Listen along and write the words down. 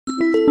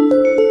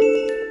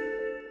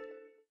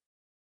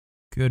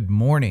Good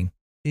morning.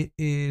 It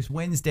is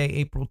Wednesday,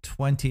 April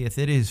 20th.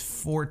 It is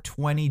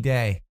 420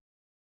 day.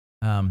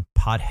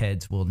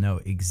 Potheads will know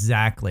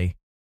exactly.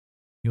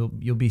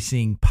 You'll be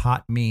seeing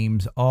pot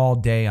memes all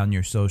day on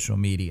your social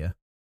media,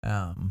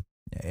 and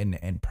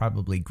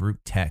probably group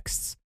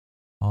texts.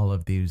 All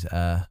of these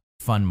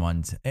fun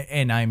ones,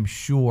 and I'm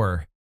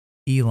sure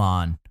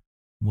Elon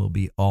will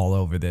be all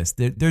over this.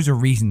 There's a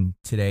reason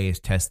today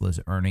is Tesla's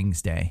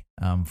earnings day,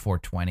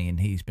 420, and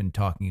he's been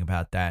talking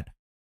about that.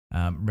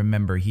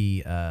 Remember,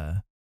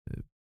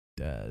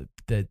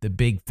 the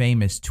big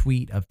famous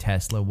tweet of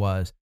Tesla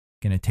was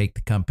going to take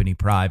the company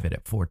private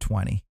at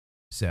 420.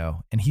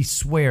 So, and he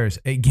swears,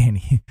 again,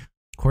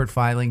 court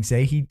filings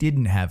say he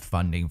didn't have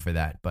funding for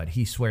that, but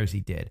he swears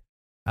he did.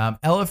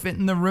 Elephant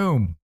in the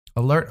room.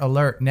 Alert,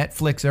 alert,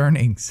 Netflix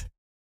earnings.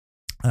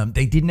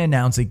 They didn't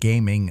announce a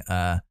gaming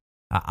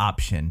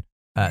option.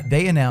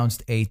 They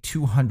announced a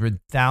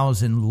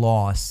 200,000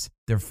 loss,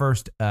 their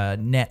first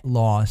net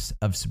loss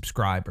of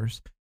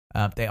subscribers.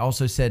 They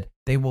also said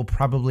they will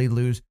probably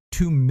lose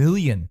 2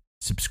 million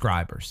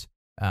subscribers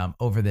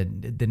over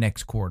the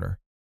next quarter.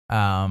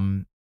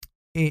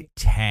 It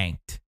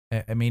tanked.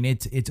 I mean,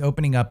 it's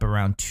opening up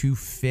around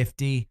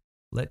 250.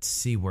 Let's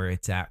see where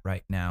it's at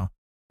right now.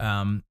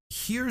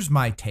 Here's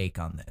my take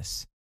on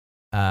this.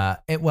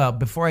 Well,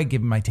 before I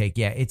give my take,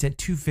 yeah, it's at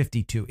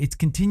 252. It's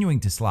continuing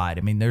to slide.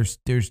 I mean, there's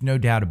no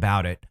doubt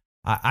about it.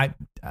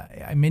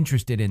 I'm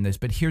interested in this,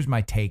 but here's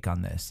my take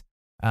on this.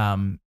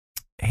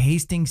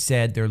 Hastings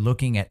said they're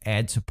looking at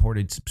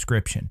ad-supported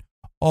subscription.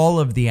 All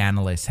of the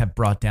analysts have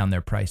brought down their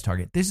price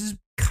target. This is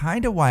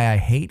kind of why I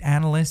hate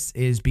analysts,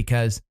 is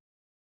because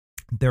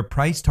their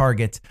price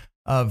targets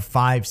of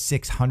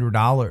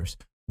 $500-$600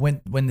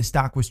 when the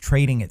stock was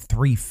trading at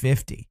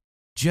 $350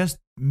 just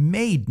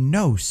made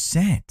no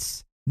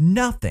sense.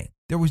 Nothing.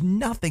 There was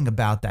nothing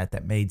about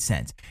that made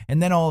sense.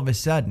 And then all of a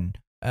sudden,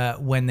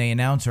 when they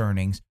announce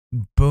earnings,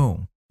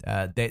 boom,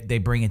 they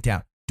bring it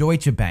down.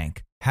 Deutsche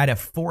Bank had a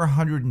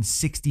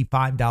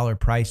 $465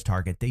 price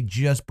target. They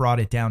just brought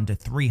it down to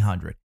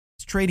 $300.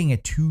 It's trading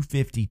at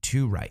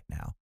 $252 right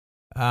now.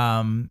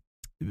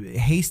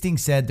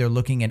 Hastings said they're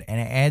looking at an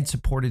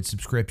ad-supported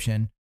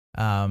subscription.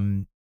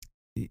 In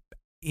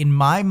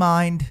my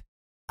mind,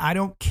 I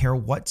don't care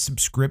what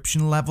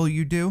subscription level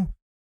you do.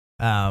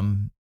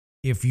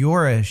 If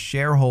you're a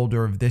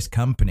shareholder of this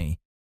company,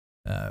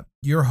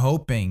 you're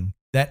hoping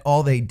that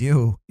all they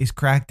do is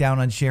crack down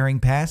on sharing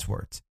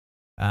passwords.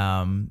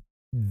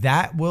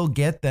 That will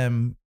get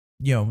them,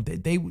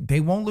 they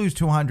won't lose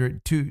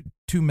 2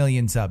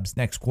 million subs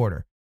next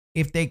quarter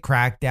if they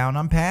crack down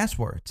on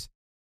passwords.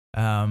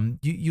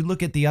 You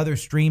look at the other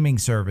streaming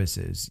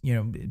services,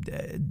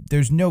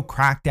 there's no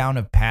crackdown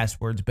of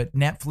passwords, but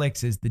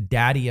Netflix is the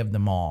daddy of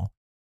them all.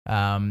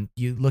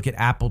 You look at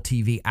Apple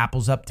TV,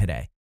 Apple's up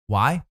today.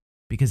 Why?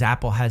 Because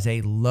Apple has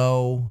a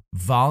low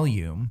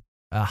volume,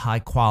 high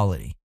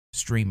quality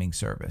streaming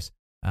service.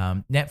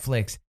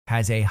 Netflix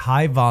has a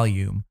high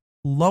volume,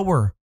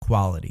 lower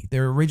quality.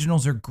 Their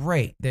originals are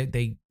great.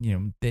 They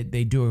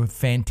do a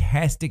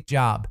fantastic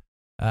job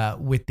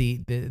with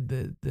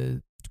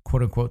the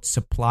quote unquote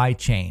supply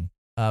chain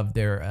of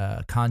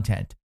their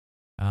content.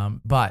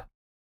 But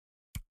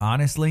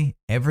honestly,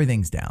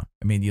 everything's down.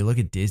 I mean, you look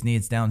at Disney,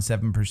 it's down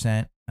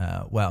 7%.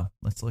 Well,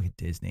 let's look at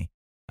Disney.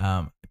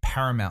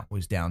 Paramount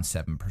was down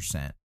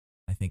 7%.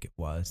 I think it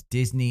was.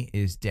 Disney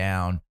is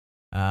down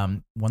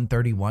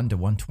 131 to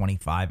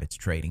 125 it's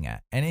trading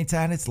at. And it's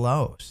at its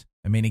lows.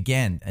 I mean,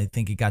 again, I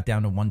think it got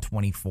down to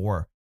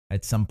 124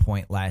 at some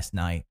point last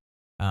night.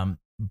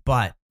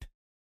 But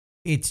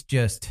it's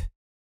just,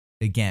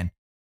 again,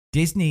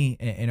 Disney,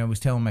 and I was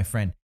telling my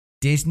friend,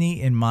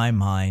 Disney in my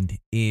mind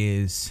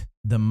is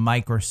the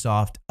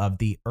Microsoft of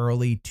the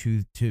early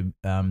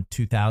 2000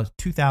 to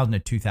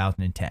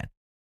 2010.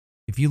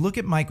 If you look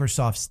at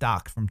Microsoft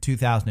stock from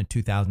 2000 to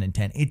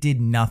 2010, it did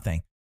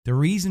nothing. The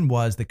reason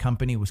was the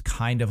company was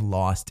kind of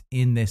lost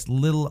in this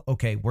little,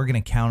 okay, we're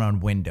going to count on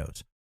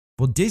Windows.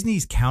 Well,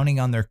 Disney's counting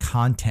on their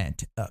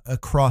content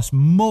across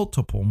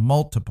multiple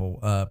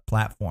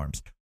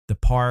platforms, the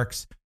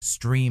parks,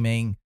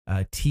 streaming,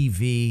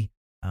 TV,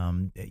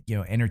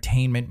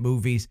 entertainment,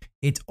 movies.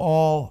 It's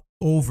all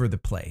over the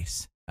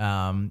place.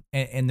 And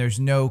there's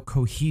no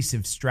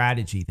cohesive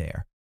strategy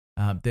there.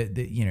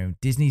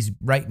 Disney's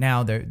right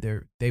now,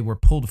 they were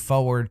pulled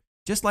forward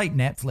just like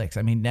Netflix.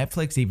 I mean,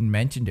 Netflix even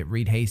mentioned it.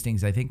 Reed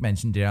Hastings, I think,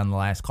 mentioned it on the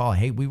last call.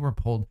 Hey, we were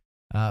pulled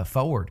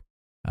forward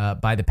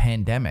by the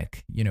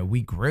pandemic.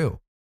 We grew.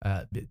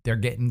 They're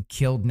getting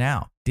killed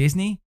now.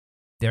 Disney,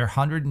 their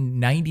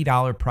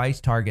 $190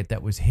 price target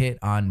that was hit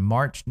on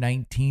March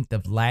 19th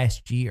of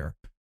last year.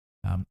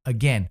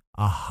 Again,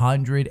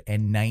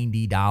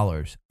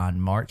 $190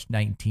 on March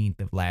 19th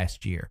of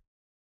last year.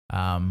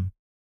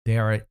 They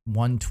are at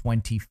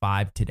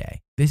 125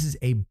 today. This is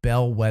a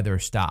bellwether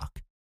stock.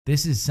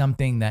 This is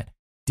something that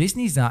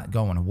Disney's not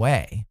going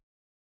away.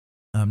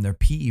 Their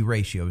PE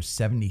ratio is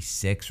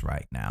 76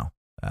 right now,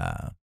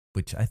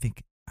 which I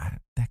think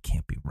that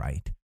can't be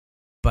right.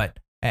 But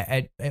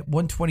At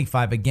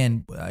 125,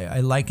 again,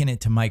 I liken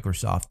it to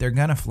Microsoft. They're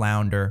going to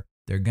flounder.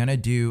 They're going to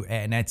do,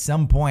 and at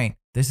some point,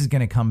 this is going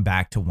to come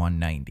back to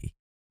 190.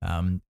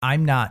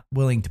 I'm not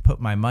willing to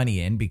put my money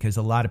in because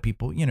a lot of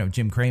people,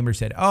 Jim Cramer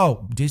said,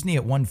 oh, Disney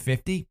at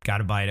 150, got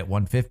to buy it at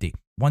 150.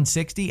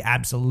 160,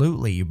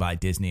 absolutely, you buy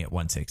Disney at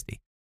 160.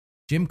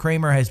 Jim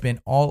Cramer has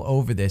been all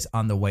over this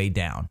on the way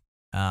down.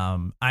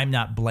 I'm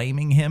not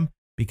blaming him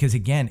because,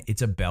 again,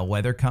 it's a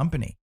bellwether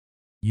company.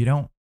 You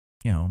don't,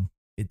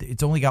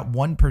 it's only got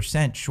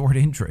 1% short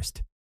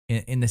interest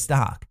in the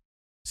stock.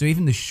 So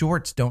even the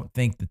shorts don't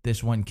think that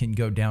this one can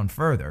go down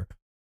further.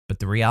 But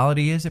the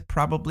reality is it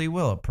probably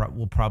will. It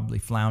will probably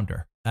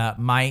flounder.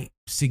 My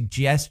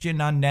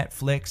suggestion on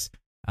Netflix,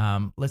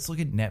 let's look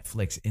at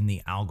Netflix in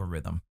the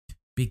algorithm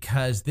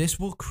because this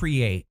will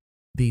create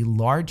the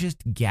largest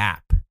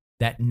gap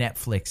that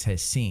Netflix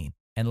has seen.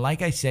 And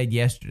like I said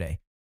yesterday,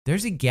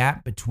 there's a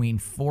gap between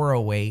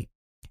 408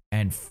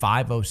 and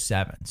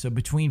 507. So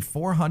between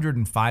 400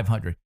 and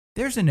 500,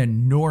 there's an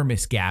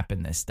enormous gap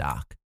in this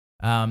stock.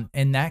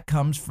 And that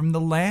comes from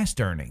the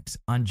last earnings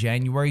on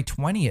January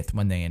 20th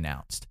when they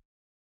announced.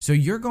 So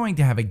you're going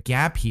to have a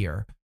gap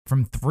here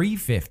from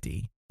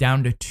 350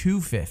 down to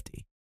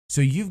 250.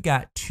 So you've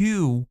got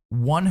two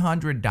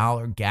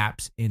 $100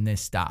 gaps in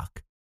this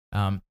stock.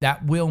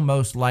 That will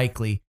most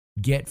likely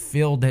get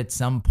filled at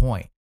some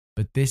point,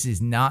 but this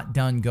is not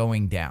done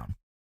going down.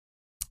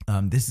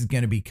 This is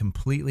going to be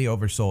completely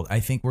oversold.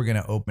 I think we're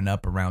going to open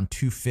up around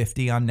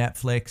 250 on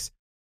Netflix.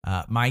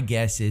 My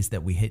guess is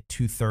that we hit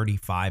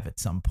 235 at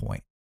some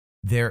point.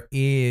 There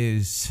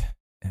is,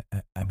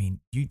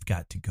 you've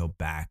got to go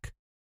back,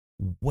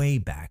 way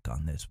back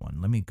on this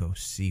one. Let me go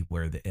see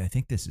where I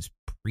think this is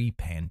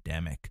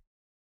pre-pandemic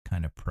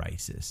kind of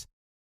prices.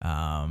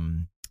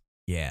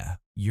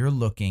 You're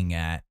looking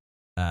at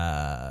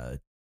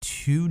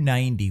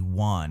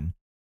 291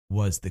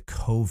 was the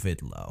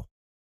COVID low.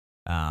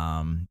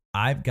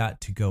 I've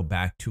got to go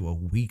back to a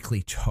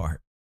weekly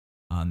chart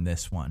on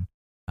this one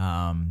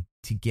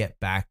to get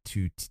back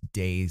to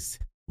today's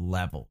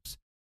levels.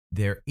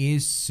 There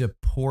is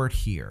support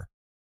here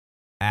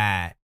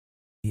at,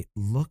 it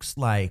looks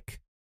like,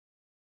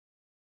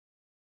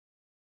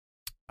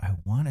 I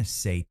want to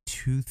say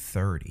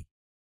 230.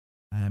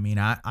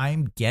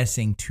 I'm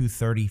guessing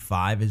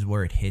 235 is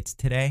where it hits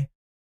today,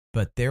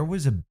 but there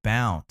was a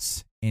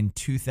bounce in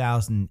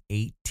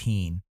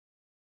 2018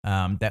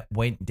 that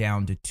went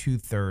down to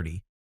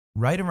 230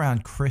 right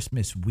around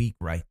Christmas week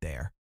right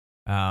there.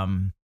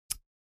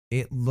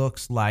 It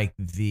looks like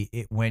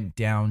it went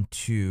down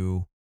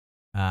to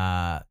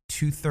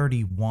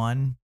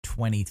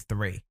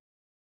 231.23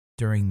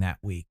 during that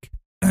week.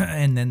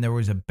 And then there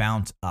was a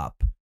bounce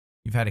up.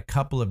 You've had a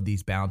couple of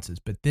these bounces,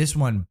 but this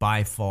one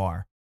by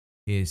far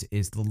is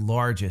the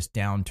largest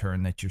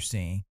downturn that you're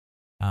seeing.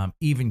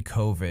 Even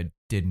COVID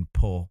didn't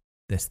pull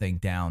this thing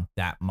down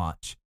that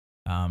much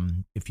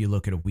if you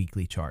look at a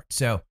weekly chart.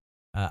 So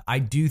I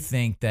do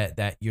think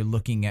that you're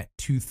looking at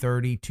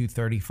 230,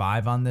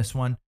 235 on this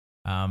one.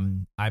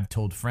 I've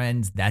told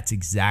friends that's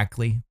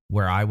exactly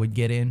where I would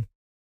get in.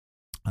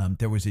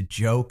 There was a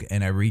joke,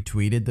 and I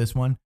retweeted this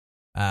one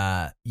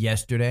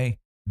yesterday,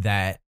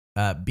 that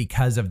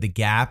because of the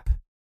gap,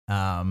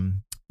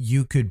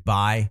 you could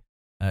buy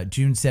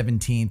June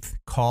 17th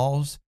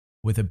calls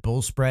with a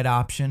bull spread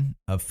option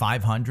of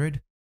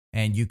 500,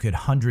 and you could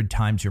 100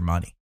 times your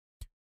money.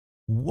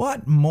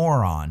 What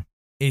moron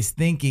is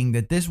thinking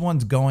that this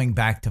one's going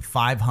back to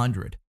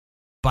 500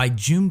 by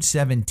June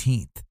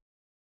 17th?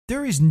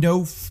 There is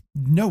no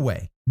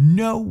way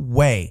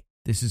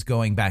this is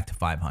going back to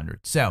 500.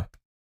 So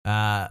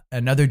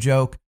another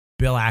joke,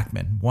 Bill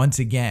Ackman, once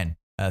again,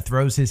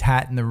 throws his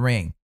hat in the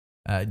ring.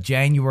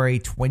 January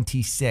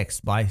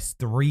 26th, buys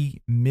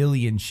 3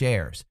 million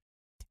shares.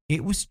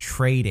 It was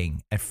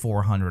trading at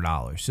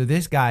 $400. So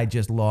this guy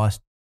just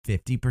lost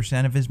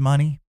 50% of his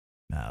money,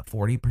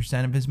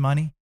 40% of his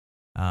money.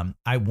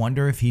 I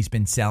wonder if he's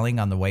been selling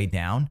on the way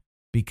down,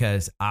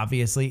 because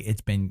obviously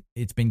it's been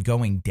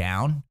going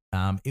down.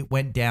 It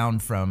went down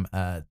from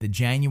the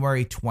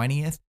January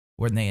 20th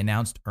when they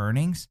announced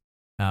earnings.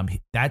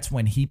 That's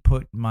when he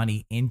put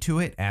money into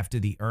it after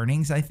the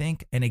earnings, I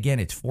think. And again,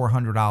 it's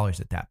 $400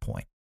 at that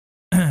point.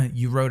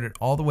 You wrote it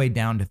all the way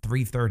down to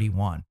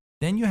 331.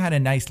 Then you had a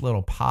nice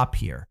little pop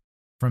here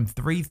from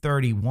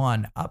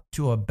 331 up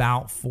to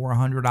about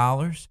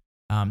 $400.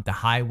 The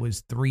high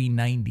was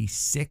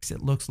 396,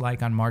 it looks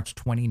like, on March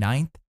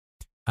 29th.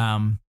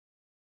 And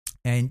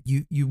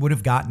you would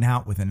have gotten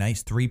out with a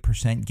nice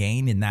 3%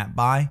 gain in that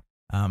buy,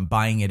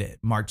 buying it at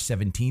March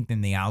 17th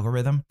in the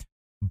algorithm.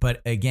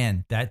 But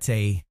again, that's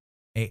the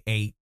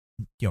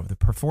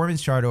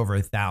performance chart over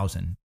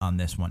 1,000 on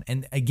this one.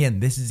 And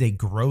again, this is a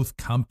growth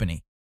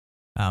company.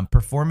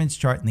 Performance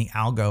chart in the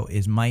algo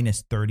is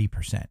minus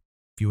 30%. If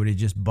you would have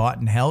just bought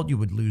and held, you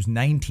would lose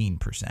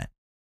 19%.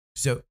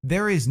 So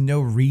there is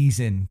no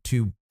reason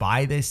to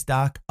buy this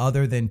stock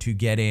other than to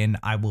get in.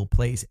 I will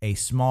place a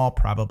small,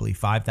 probably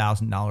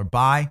 $5,000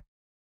 buy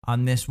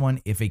on this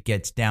one if it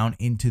gets down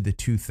into the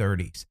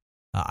 230s.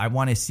 I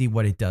want to see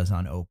what it does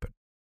on open.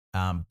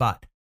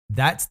 But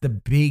that's the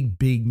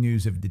big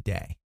news of the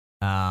day.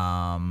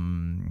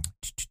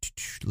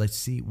 Let's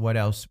see what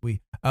else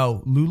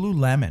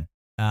Lululemon,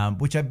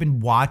 which I've been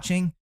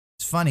watching.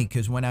 It's funny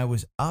because when I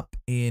was up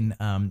in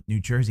New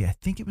Jersey, I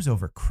think it was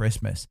over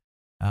Christmas,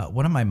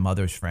 one of my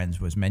mother's friends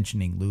was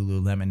mentioning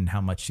Lululemon and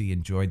how much she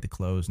enjoyed the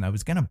clothes, and I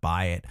was going to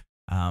buy it,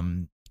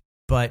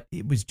 but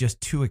it was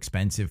just too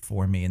expensive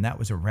for me, and that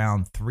was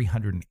around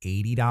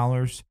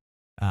 $380.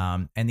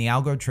 And the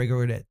algo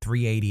triggered at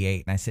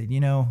 $388, and I said,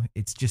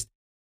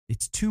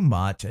 it's too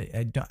much.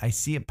 I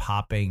see it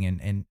popping,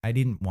 and I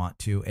didn't want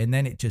to, and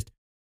then it just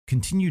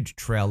continued to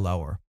trail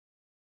lower.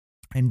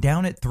 And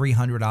down at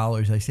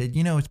 $300, I said,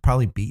 it's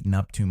probably beaten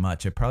up too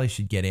much. I probably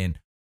should get in.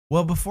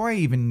 Well, before I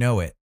even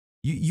know it,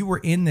 you were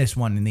in this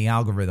one in the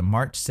algorithm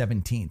March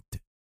 17th,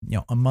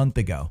 a month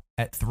ago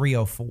at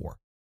 304.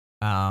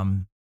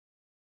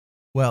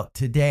 Well,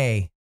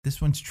 today, this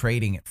one's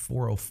trading at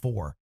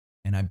 404.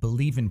 And I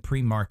believe in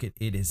pre-market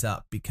it is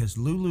up because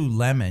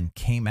Lululemon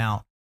came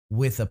out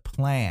with a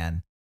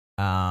plan.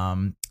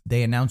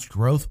 They announced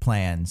growth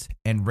plans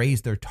and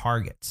raised their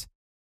targets.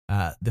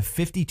 The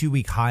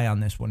 52-week high on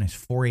this one is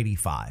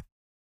 485.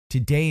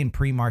 Today in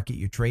pre-market,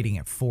 you're trading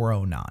at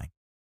 409.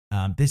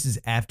 This is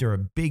after a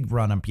big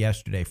run up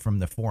yesterday from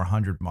the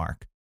 400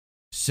 mark.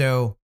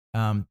 So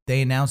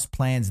they announced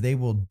plans. They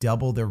will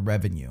double their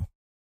revenue.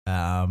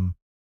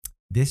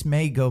 This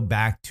may go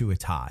back to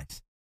its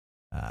highs.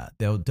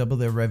 They'll double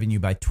their revenue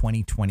by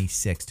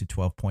 2026 to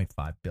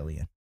 $12.5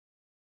 billion.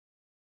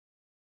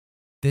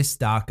 This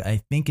stock,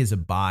 I think, is a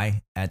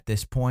buy at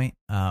this point.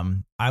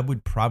 I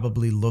would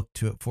probably look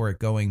for it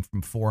going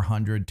from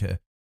 400 to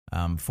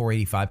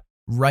 485.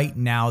 Right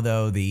now,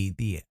 though, the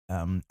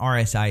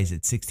RSI is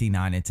at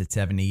 69. It's at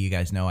 70. You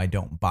guys know I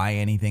don't buy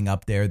anything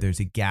up there. There's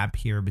a gap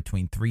here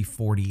between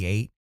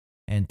 348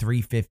 and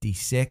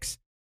 356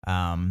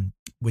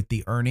 with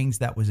the earnings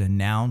that was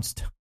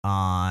announced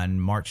on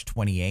March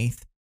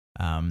 28th.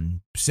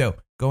 So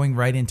going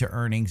right into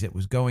earnings, it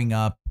was going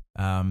up.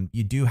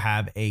 You do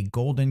have a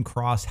golden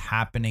cross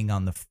happening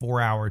on the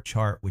 4-hour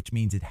chart, which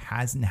means it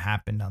hasn't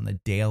happened on the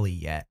daily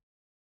yet.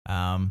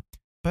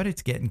 But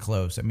it's getting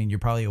close. I mean, you're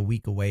probably a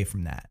week away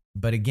from that.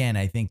 But again,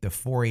 I think the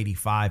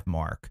 485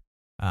 mark,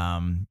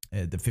 the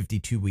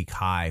 52-week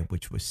high,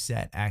 which was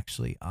set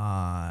actually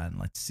on,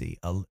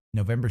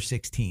 November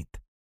 16th.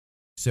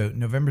 So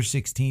November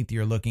 16th,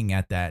 you're looking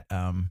at that.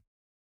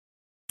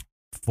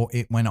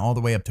 It went all the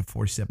way up to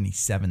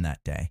 477 that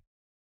day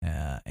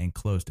and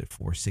closed at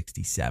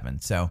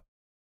 467. So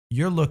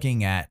you're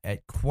looking at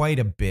quite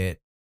a bit.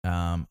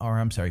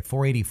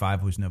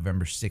 485 was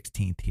November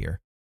 16th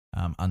here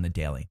on the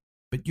daily.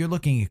 But you're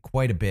looking at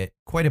quite a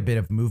bit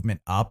of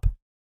movement up.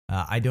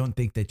 I don't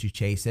think that you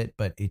chase it,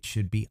 but it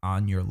should be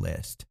on your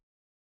list.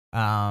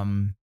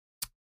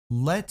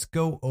 Let's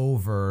go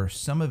over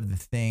some of the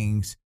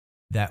things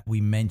that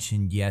we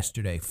mentioned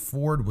yesterday.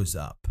 Ford was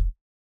up.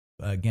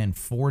 Again,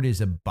 Ford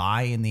is a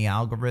buy in the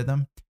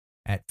algorithm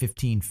at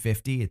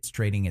 1550. It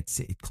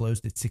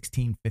closed at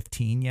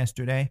 1615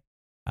 yesterday.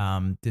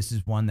 This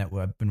is one that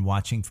I've been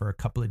watching for a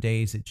couple of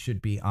days. It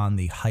should be on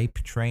the hype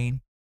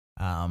train.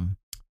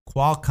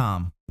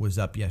 Qualcomm was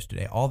up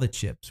yesterday. All the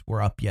chips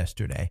were up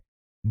yesterday.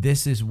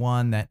 This is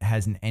one that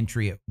has an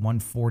entry at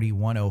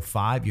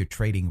 140.105. You're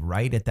trading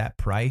right at that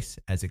price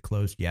as it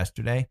closed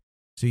yesterday.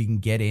 So you can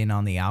get in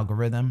on the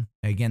algorithm.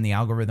 Again, the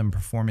algorithm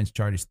performance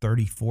chart is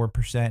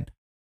 34%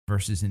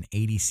 versus an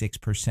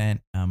 86%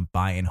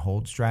 buy and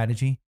hold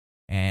strategy.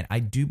 And I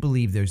do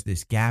believe there's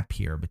this gap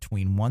here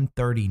between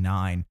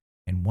 139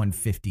 and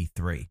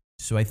 153.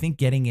 So I think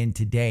getting in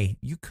today,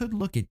 you could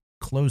look at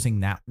closing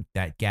that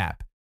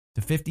gap.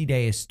 The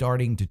 50-day is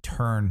starting to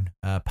turn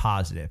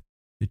positive.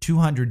 The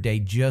 200-day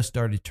just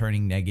started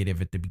turning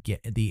negative at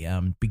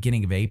the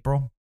beginning of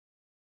April.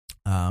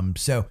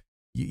 So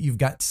you've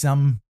got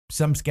some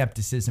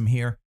skepticism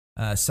here.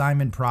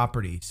 Simon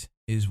Properties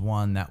is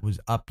one that was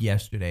up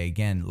yesterday.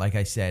 Again, like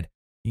I said,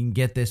 you can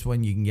get this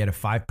one. You can get a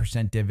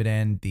 5%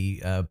 dividend.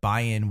 The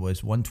buy-in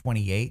was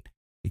 128.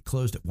 It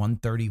closed at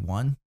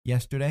 131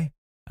 yesterday.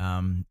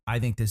 I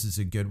think this is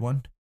a good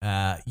one.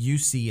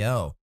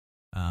 UCO.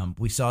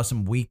 We saw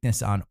some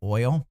weakness on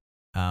oil.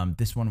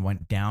 This one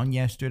went down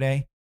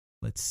yesterday.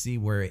 Let's see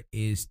where it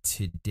is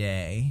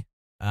today.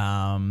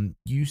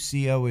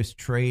 UCO is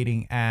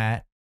trading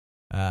at,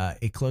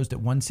 it closed at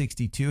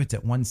 162. It's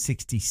at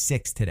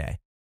 166 today.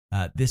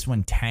 This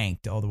one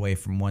tanked all the way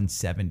from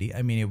 170.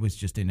 I mean, it was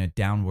just in a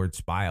downward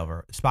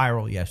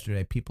spiral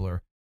yesterday. People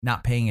are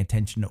not paying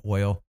attention to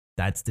oil.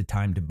 That's the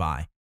time to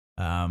buy.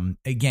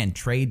 Again,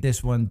 trade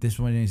this one. This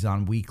one is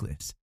on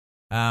weakness.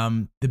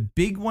 The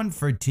big one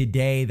for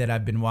today that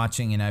I've been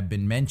watching and I've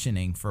been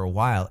mentioning for a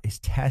while is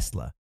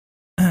Tesla.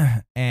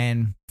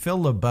 And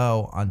Phil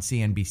LeBeau on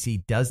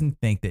CNBC doesn't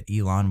think that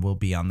Elon will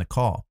be on the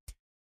call.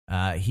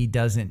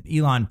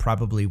 Elon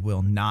probably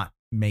will not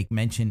make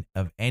mention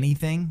of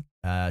anything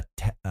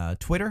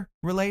Twitter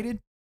related,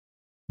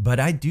 but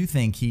I do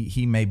think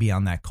he may be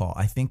on that call.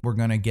 I think we're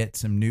going to get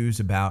some news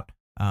about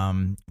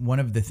One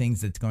of the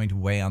things that's going to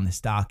weigh on the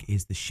stock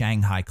is the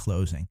Shanghai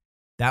closing.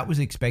 That was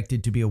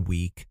expected to be a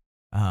week.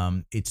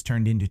 It's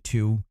turned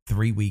into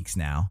 2-3 weeks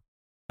now.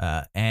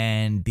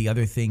 And the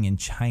other thing in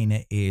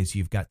China is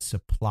you've got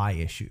supply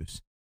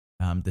issues.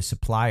 The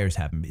suppliers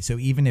haven't been. So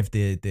even if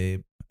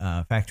the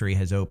factory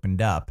has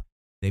opened up,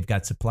 they've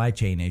got supply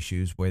chain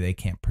issues where they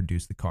can't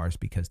produce the cars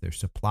because their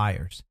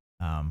suppliers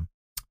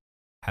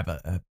have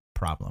a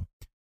problem.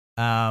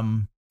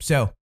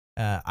 So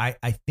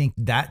I think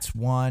that's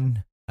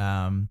one.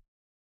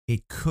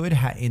 It could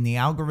have in the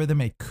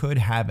algorithm. It could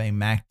have a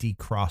MACD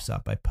cross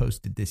up. I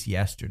posted this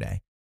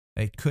yesterday.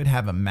 It could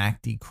have a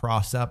MACD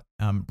cross up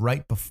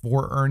right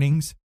before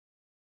earnings.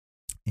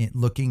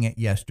 Looking at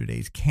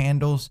yesterday's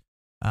candles,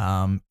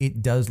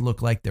 it does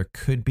look like there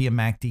could be a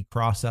MACD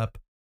cross up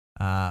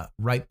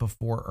right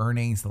before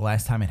earnings. The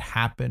last time it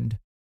happened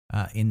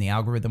in the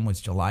algorithm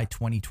was July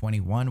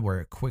 2021, where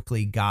it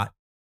quickly got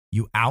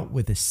you out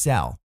with a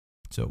sell.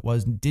 So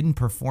it didn't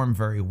perform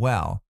very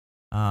well.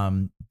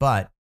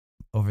 But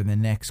over the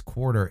next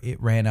quarter, it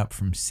ran up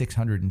from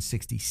 $666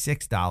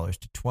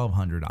 to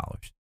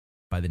 $1,200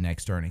 by the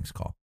next earnings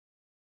call.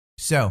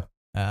 So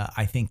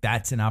I think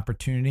that's an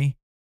opportunity.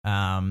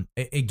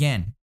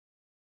 Again,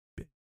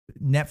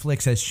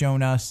 Netflix has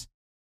shown us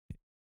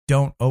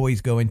don't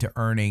always go into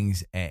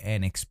earnings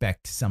and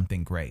expect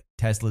something great.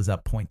 Tesla's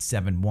up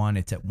 0.71.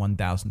 It's at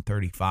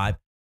 1,035.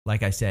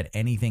 Like I said,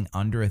 anything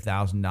under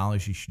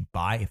 $1,000 you should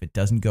buy. If it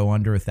doesn't go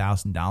under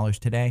 $1,000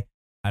 today,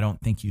 I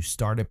don't think you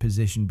start a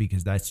position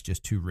because that's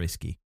just too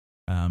risky.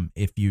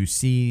 If you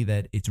see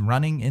that it's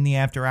running in the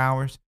after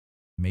hours,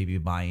 maybe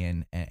buy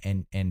in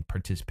and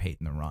participate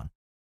in the run.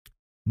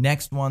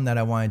 Next one that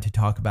I wanted to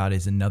talk about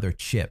is another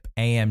chip,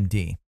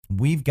 AMD.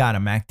 We've got a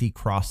MACD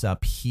cross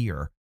up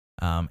here,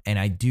 and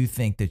I do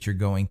think that you're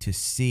going to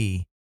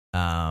see.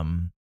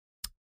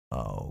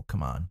 Oh,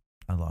 come on!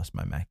 I lost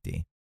my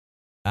MACD.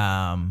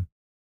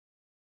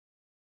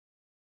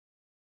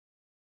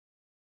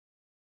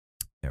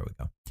 There we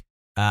go.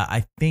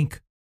 I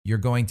think you're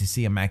going to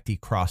see a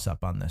MACD cross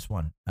up on this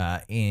one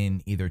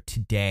in either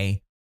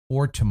today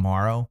or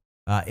tomorrow.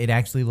 It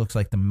actually looks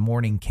like the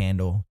morning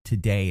candle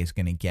today is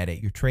going to get it.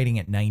 You're trading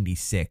at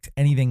 96.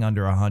 Anything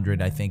under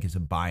 100, I think, is a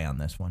buy on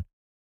this one.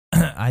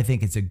 I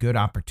think it's a good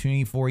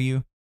opportunity for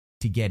you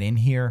to get in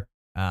here.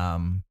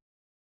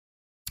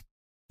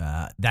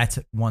 That's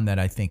one that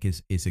I think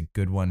is a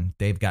good one.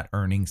 They've got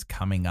earnings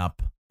coming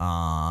up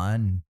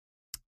on,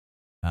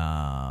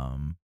 let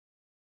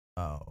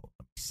me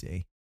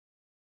see.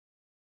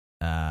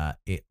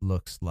 It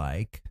looks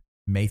like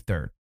May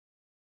 3rd.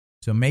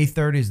 So May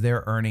 3rd is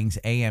their earnings.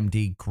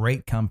 AMD,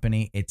 great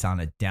company. It's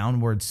on a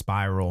downward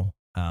spiral.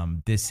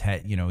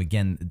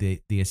 Again,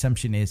 the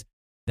assumption is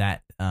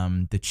that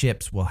the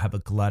chips will have a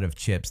glut of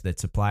chips that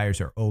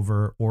suppliers are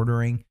over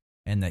ordering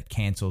and that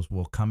cancels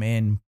will come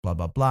in, blah,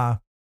 blah, blah.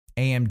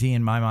 AMD,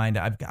 in my mind,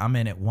 I'm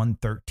in at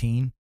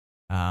 113.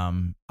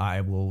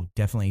 I will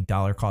definitely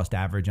dollar cost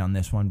average on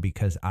this one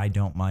because I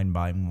don't mind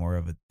buying more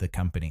of the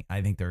company.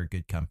 I think they're a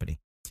good company.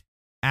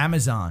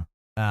 Amazon.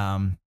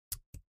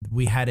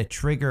 We had a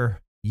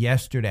trigger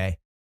yesterday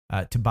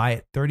to buy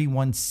at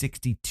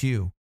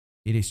 31.62.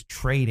 It is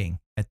trading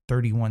at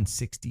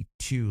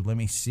 31.62. Let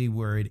me see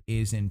where it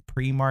is in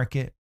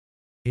pre-market.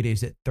 It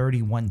is at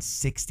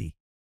 31.60.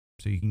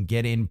 So you can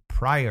get in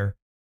prior,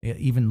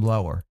 even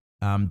lower.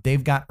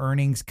 They've got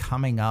earnings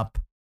coming up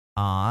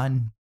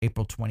on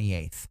April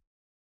 28th.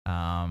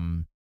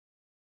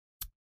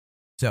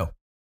 So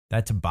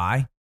that's a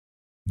buy.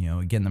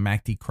 Again, the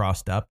MACD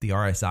crossed up. The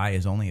RSI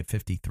is only at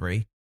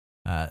 53.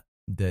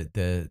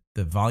 The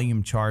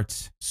volume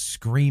charts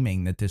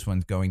screaming that this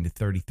one's going to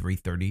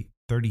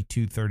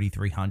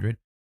 3,300.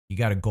 You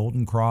got a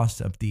golden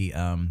cross of the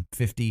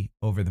 50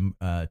 over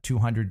the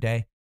 200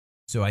 day.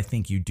 So I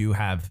think you do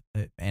have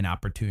an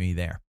opportunity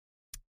there.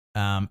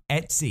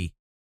 Etsy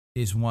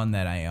is one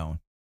that I own.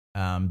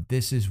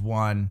 This is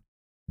one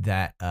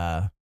that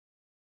I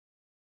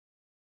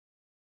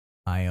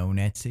own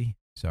Etsy.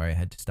 Sorry, I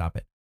had to stop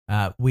it.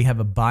 We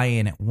have a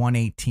buy-in at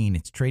 118.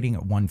 It's trading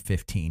at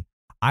 115.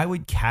 I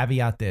would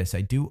caveat this. I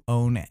do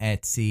own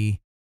Etsy.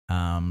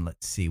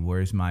 Let's see.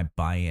 Where's my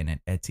buy-in at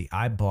Etsy?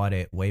 I bought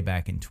it way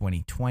back in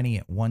 2020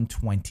 at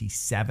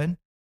 127.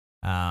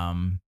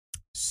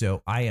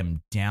 So I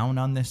am down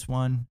on this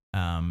one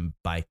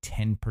by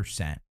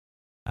 10%.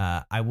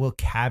 I will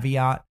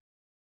caveat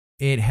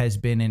it has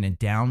been in a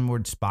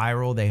downward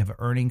spiral. They have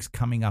earnings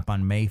coming up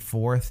on May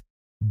 4th.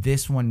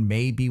 This one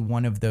may be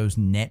one of those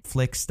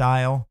Netflix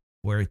style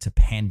where it's a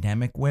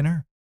pandemic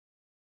winner.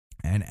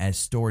 And as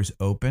stores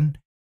open,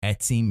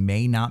 Etsy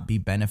may not be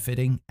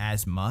benefiting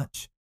as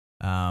much.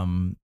 I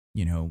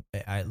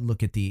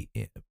look at the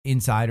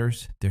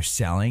insiders. They're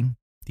selling.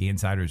 The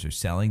insiders are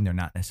selling. They're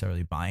not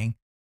necessarily buying.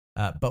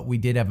 But we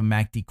did have a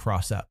MACD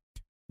cross up.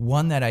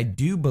 One that I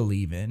do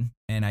believe in,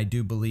 and I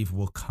do believe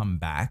will come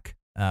back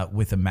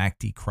with a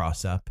MACD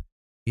cross up,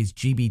 is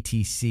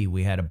GBTC.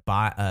 We had a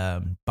buy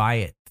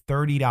at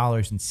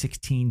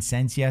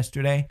 $30.16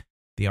 yesterday.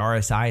 The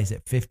RSI is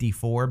at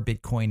 54.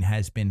 Bitcoin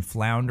has been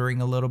floundering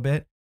a little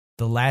bit.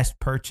 The last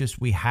purchase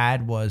we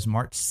had was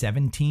March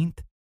 17th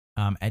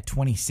at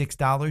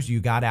 $26. You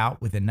got out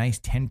with a nice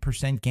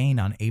 10% gain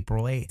on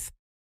April 8th.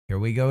 Here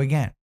we go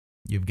again.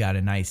 You've got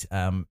a nice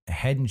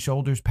head and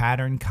shoulders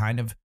pattern kind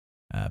of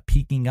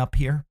peaking up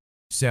here.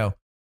 So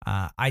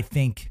I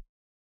think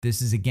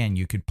this is, again,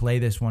 you could play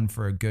this one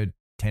for a good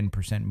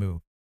 10%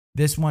 move.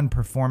 This one,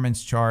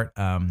 performance chart,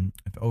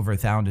 over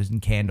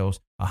 1,000 candles,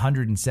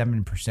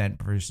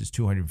 107% versus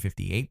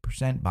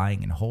 258%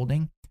 buying and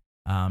holding.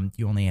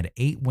 You only had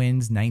 8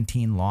 wins,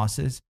 19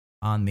 losses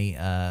on the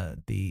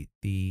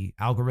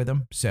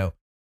algorithm. So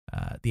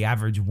the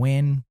average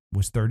win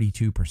was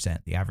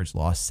 32%. The average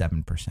loss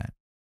 7%.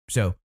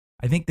 So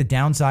I think the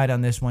downside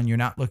on this one, you're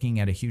not looking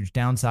at a huge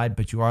downside,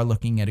 but you are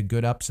looking at a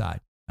good upside.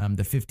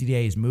 The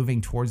 50-day is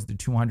moving towards the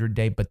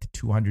 200-day, but the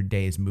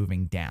 200-day is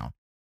moving down.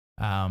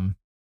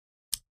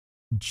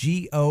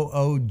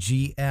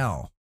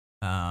 GOOGL,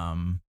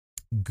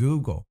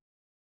 Google.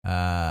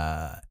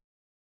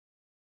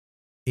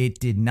 It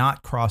did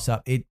not cross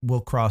up. It will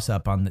cross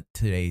up on the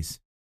today's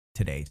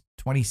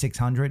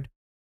 2,600.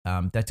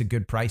 That's a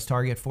good price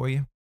target for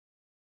you.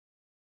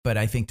 But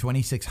I think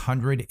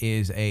 2,600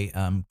 is a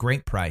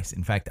great price.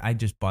 In fact, I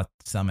just bought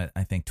some at,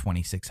 I think,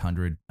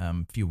 2,600 a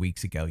few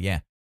weeks ago. Yeah,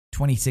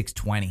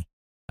 2,620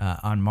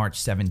 on March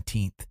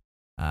 17th.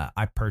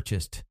 I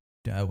purchased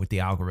with the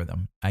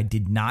algorithm. I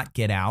did not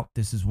get out.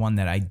 This is one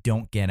that I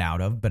don't get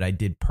out of, but I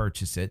did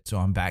purchase it. So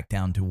I'm back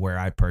down to where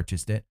I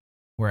purchased it.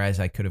 Whereas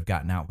I could have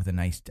gotten out with a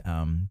nice,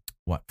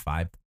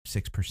 5-6%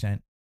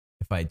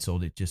 if I had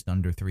sold it just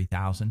under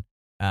 3,000.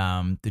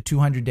 The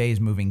 200-day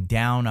is moving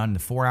down on the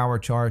 4-hour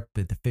chart,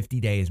 but the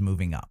 50-day is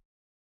moving up.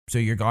 So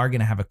you are going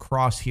to have a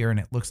cross here, and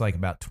it looks like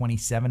about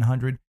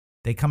 2,700.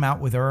 They come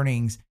out with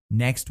earnings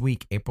next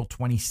week, April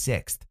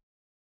 26th.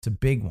 It's a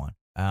big one.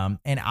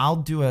 And I'll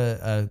do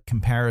a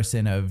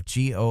comparison of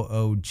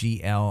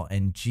GOOGL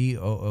and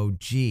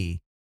GOOG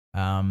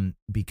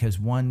because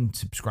one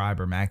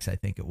subscriber, Max, I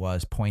think it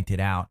was, pointed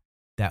out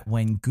that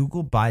when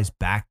Google buys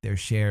back their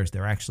shares,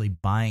 they're actually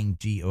buying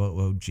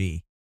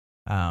GOOG.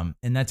 And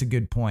that's a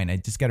good point. I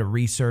just got to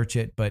research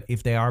it. But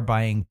if they are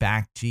buying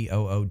back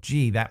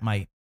GOOG, that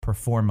might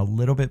perform a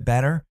little bit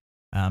better.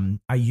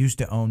 I used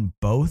to own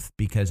both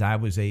because I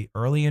was an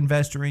early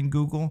investor in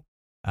Google.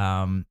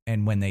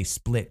 And when they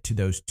split to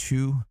those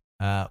two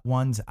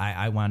ones,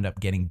 I wound up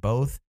getting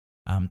both.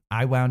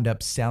 I wound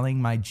up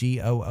selling my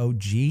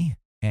GOOG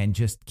and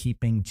just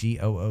keeping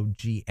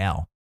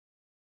GOOGL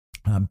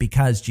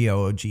because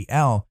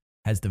GOOGL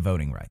has the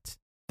voting rights.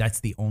 That's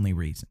the only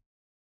reason.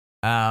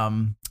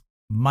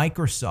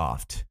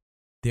 Microsoft,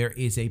 there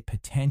is a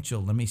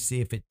potential. Let me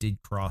see if it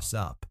did cross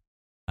up.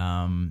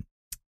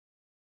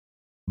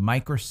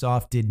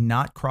 Microsoft did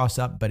not cross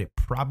up, but it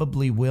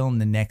probably will in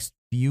the next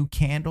few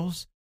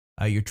candles.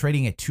 You're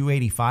trading at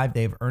 285.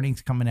 They have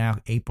earnings coming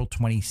out April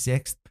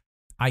 26th.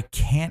 I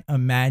can't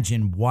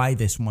imagine why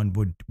this one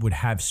would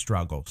have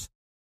struggles.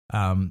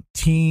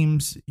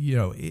 Teams,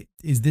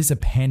 is this a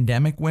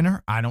pandemic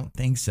winner? I don't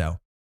think so.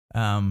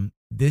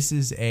 This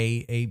is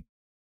a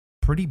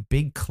pretty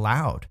big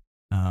cloud.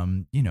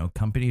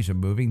 Companies are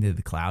moving to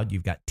the cloud.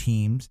 You've got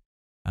Teams.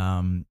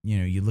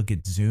 You look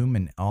at Zoom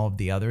and all of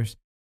the others.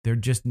 They're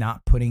just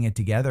not putting it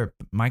together.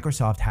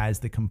 Microsoft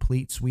has the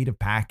complete suite of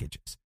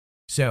packages.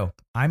 So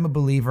I'm a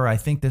believer. I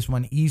think this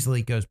one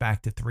easily goes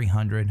back to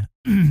 300.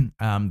 The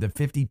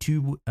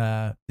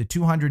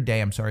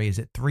 200-day, is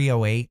at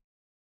 308.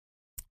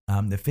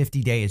 The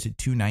 50-day is at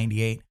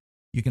 298.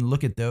 You can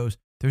look at those.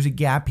 There's a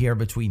gap here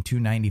between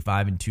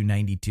 295 and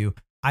 292.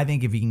 I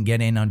think if you can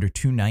get in under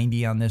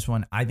 290 on this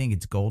one, I think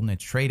it's golden.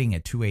 It's trading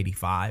at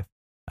 285.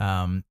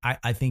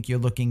 I think you're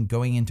looking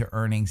going into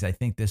earnings. I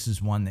think this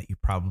is one that you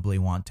probably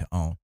want to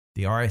own.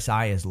 The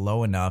RSI is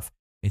low enough.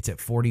 It's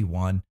at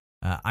 41.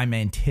 I'm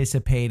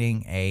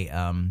anticipating a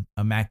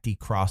MACD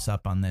cross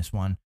up on this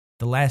one.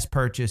 The last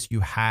purchase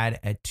you had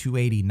at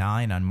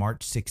 289 on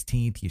March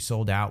 16th, you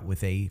sold out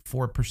with a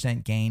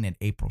 4% gain at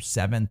April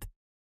 7th.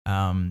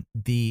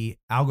 The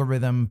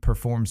algorithm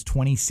performs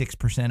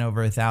 26%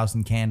 over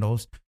 1,000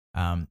 candles.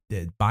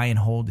 The buy and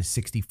hold is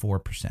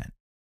 64%.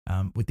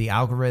 With the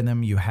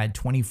algorithm, you had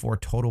 24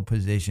 total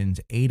positions.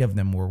 8 of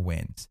them were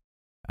wins.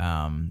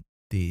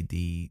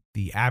 The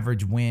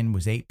average win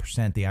was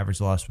 8%. The average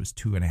loss was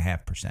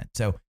 2.5%.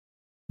 So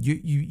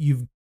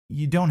you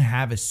don't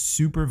have a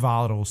super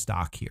volatile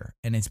stock here,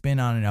 and it's been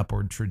on an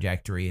upward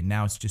trajectory, and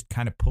now it's just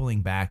kind of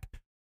pulling back.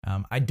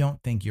 I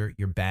don't think you're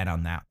bad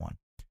on that one.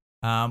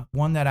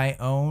 One that I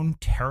own,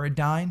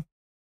 Teradyne,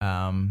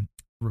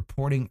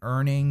 reporting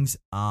earnings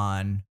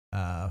on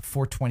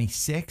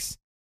 4/26.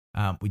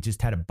 We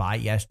just had a buy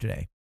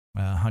yesterday,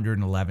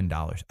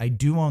 $111. I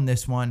do own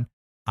this one.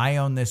 I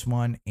own this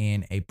one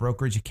in a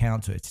brokerage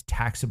account, so it's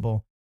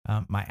taxable.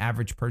 My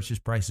average purchase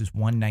price is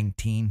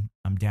 $119.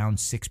 I'm down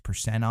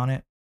 6% on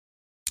it.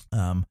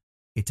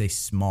 It's a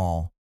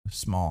small.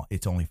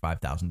 It's only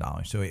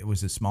 $5,000, so it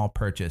was a small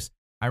purchase.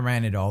 I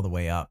ran it all the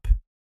way up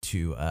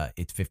to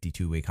its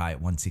 52-week high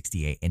at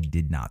 168 and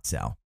did not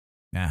sell.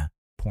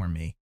 Poor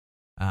me.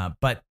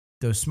 But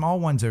those small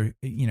ones are,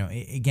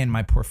 again,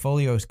 my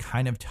portfolio is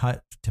kind of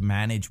tough to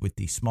manage with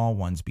these small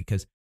ones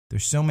because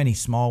there's so many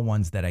small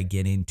ones that I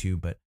get into,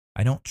 but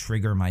I don't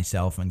trigger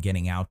myself on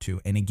getting out to.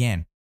 And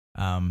again,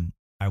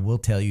 I will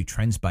tell you,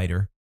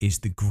 TrendSpider is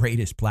the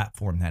greatest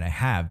platform that I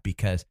have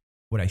because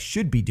what I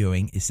should be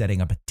doing is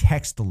setting up a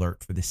text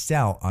alert for the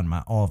sell on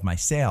all of my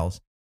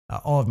sales,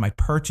 all of my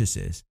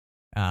purchases,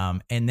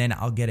 and then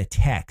I'll get a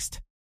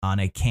text on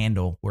a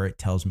candle where it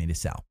tells me to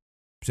sell.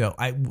 So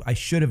I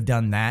should have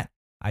done that.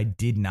 I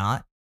did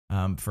not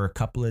for a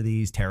couple of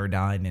these,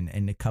 Teradyne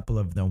and a couple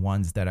of the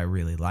ones that I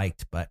really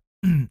liked, but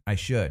I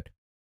should.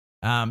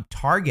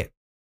 Target,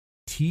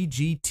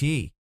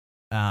 TGT.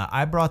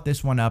 I brought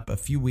this one up a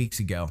few weeks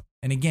ago.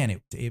 And again,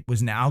 it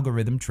was an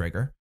algorithm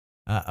trigger,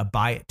 a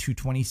buy at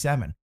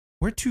 227.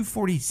 We're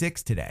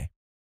 246 today.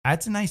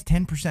 That's a nice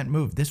 10%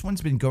 move. This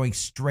one's been going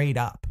straight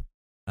up.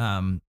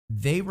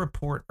 They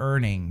report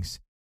earnings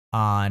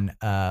on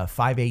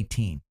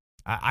 5/18.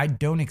 I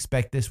don't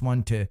expect this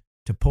one to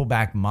pull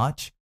back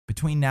much.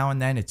 Between now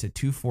and then, it's at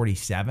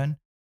 247.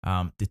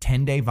 The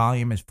 10-day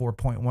volume is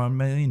 4.1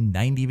 million.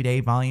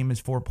 90-day volume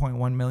is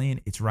 4.1 million.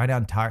 It's right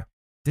on target.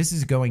 This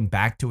is going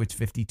back to its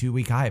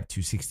 52-week high of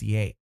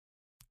 268.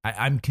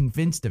 I'm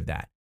convinced of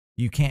that.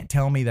 You can't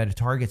tell me that a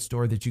Target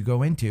store that you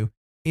go into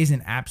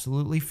isn't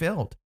absolutely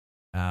filled.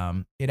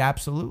 It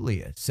absolutely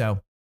is.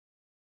 So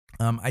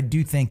I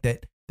do think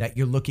that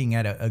you're looking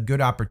at a good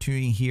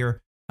opportunity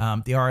here.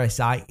 The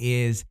RSI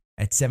is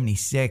at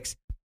 76.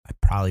 I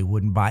probably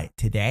wouldn't buy it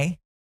today.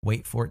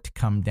 Wait for it to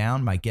come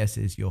down. My guess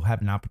is you'll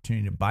have an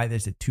opportunity to buy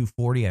this at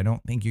 240. I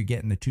don't think you're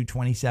getting the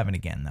 227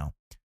 again, though.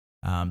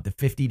 The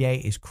 50-day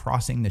is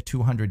crossing the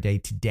 200-day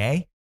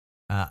today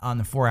on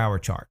the 4-hour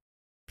chart.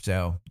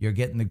 So you're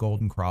getting the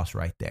golden cross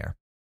right there.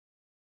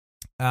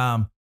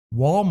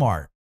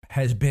 Walmart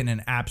has been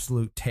an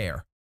absolute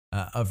tear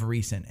of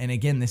recent. And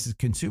again, this is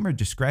consumer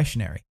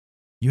discretionary.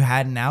 You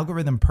had an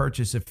algorithm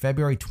purchase of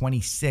February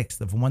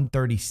 26th of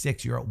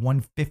 136. You're at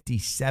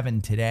 157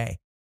 today.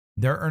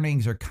 Their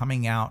earnings are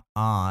coming out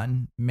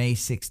on May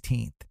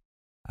 16th.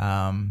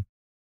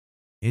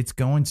 It's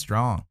going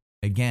strong.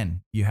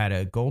 Again, you had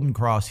a golden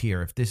cross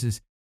here. If this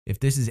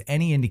is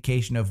any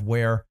indication of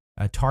where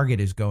a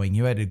Target is going,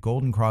 you had a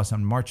golden cross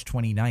on March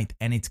 29th,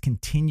 and it's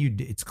continued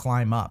its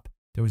climb up.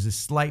 There was a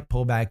slight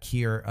pullback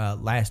here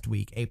last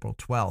week, April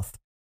 12th,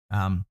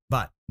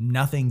 but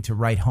nothing to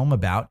write home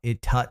about.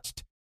 It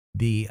touched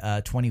the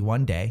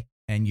 21-day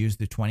and used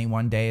the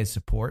 21-day as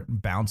support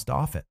and bounced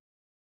off it.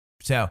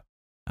 So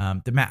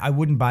I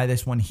wouldn't buy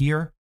this one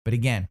here, but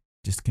again,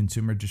 just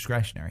consumer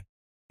discretionary.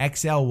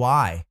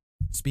 XLY,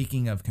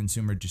 speaking of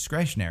consumer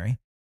discretionary,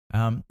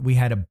 we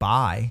had a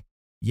buy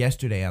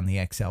yesterday on the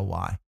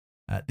XLY.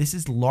 This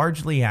is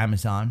largely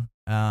Amazon,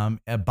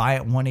 a buy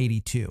at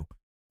 182.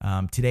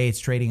 Today it's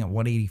trading at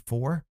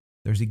 184.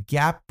 There's a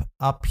gap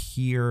up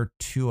here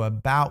to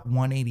about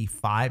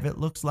 185, it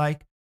looks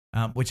like,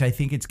 which I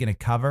think it's going to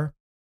cover.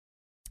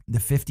 The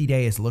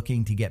 50-day is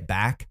looking to get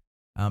back,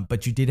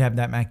 but you did have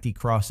that MACD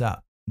cross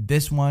up.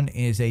 This one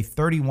is a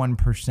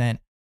 31%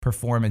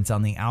 performance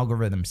on the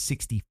algorithm,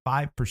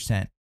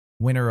 65%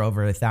 winner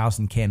over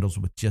 1,000 candles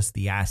with just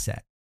the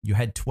asset. You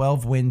had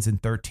 12 wins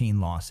and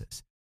 13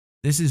 losses.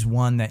 This is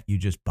one that you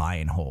just buy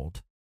and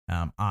hold,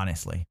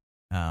 honestly.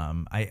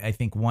 I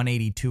think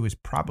 182 is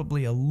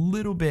probably a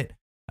little bit,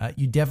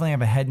 you definitely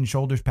have a head and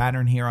shoulders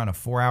pattern here on a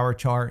 4-hour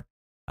chart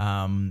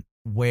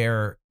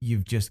where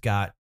you've just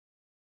got,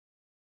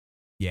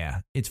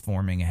 it's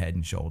forming a head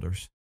and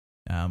shoulders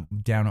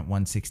down at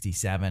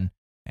 167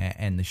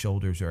 and the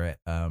shoulders are at,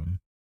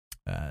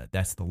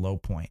 that's the low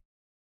point.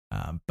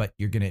 But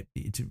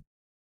it's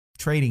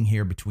trading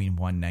here between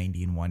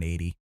 190 and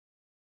 180.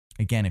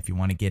 Again, if you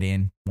want to get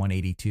in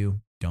 182,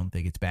 don't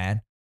think it's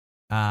bad.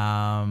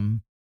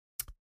 Happy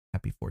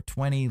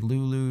 420.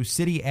 Lulu.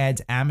 Citi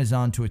adds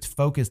Amazon to its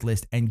focus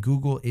list and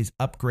Google is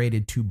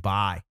upgraded to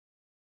buy.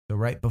 So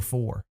right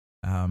before,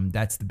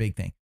 that's the big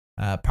thing.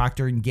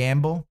 Procter &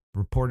 Gamble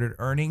reported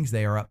earnings.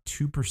 They are up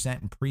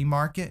 2% in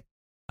pre-market.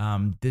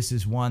 This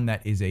is one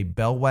that is a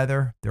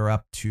bellwether. They're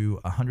up to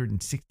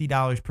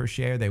 $160 per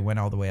share. They went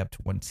all the way up to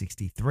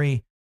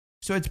 $163.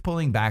 So it's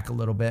pulling back a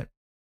little bit.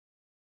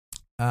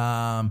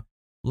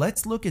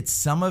 Let's look at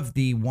some of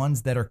the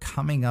ones that are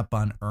coming up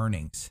on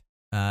earnings.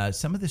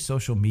 Some of the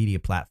social media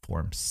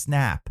platforms.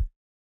 Snap.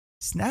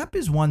 Snap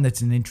is one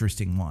that's an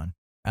interesting one.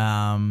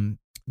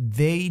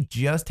 They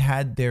just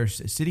had their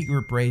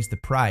Citigroup raise the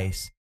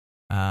price.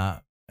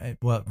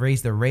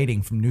 Raise their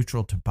rating from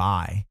neutral to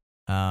buy.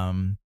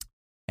 And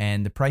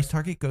the price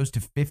target goes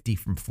to 50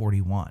 from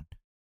 41.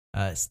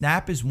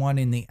 Snap is one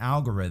in the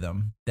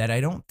algorithm that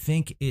I don't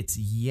think it's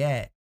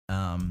yet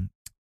a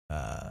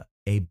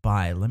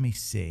buy. Let me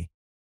see.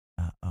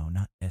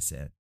 Not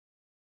SN.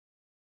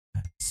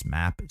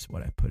 SMAP is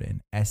what I put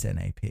in.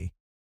 SNAP.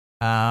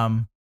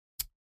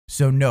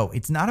 So no,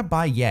 it's not a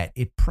buy yet.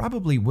 It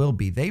probably will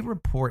be. They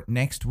report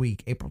next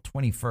week, April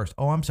 21st.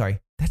 Oh, I'm sorry.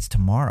 That's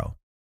tomorrow.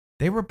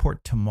 They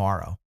report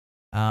tomorrow.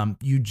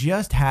 You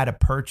just had a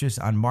purchase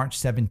on March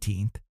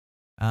 17th,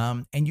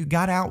 and you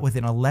got out with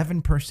an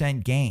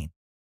 11% gain.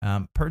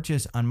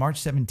 Purchase on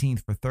March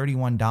 17th for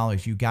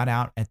 $31. You got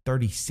out at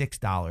 $36,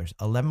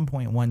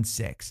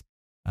 11.16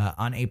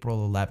 on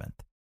April 11th.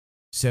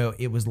 So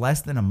it was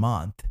less than a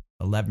month,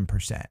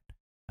 11%.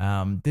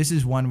 This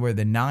is one where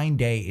the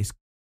 9-day is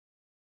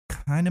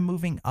kind of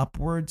moving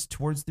upwards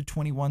towards the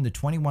 21. The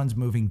 21's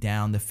moving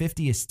down. The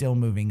 50 is still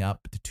moving up,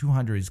 but the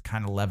 200 is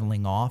kind of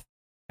leveling off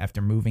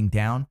after moving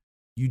down.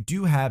 You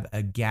do have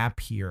a gap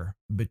here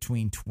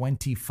between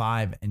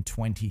 25 and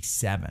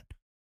 27.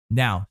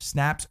 Now,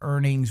 Snap's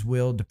earnings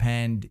will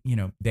depend.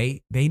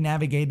 They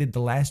navigated the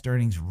last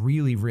earnings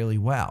really, really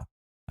well.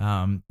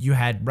 You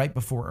had right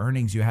before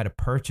earnings, you had a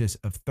purchase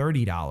of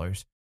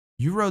 $30.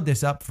 You rode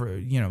this up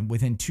for,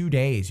 within 2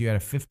 days, you had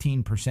a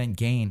 15%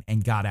 gain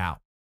and got out.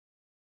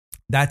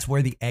 That's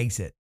where the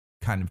exit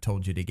kind of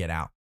told you to get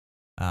out.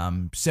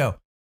 So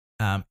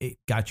it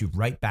got you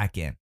right back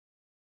in.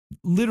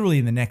 Literally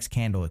in the next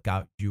candle, it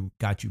got you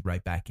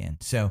right back in.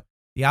 So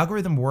the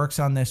algorithm works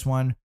on this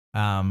one.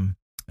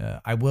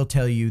 I will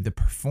tell you the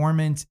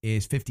performance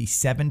is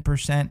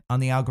 57% on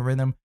the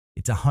algorithm.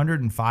 It's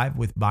 105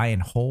 with buy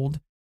and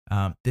hold.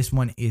 This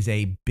one is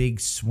a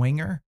big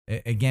swinger.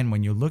 Again,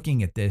 when you're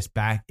looking at this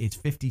back, its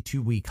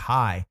 52-week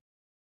high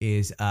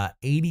is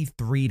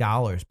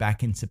 $83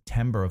 back in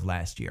September of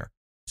last year.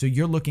 So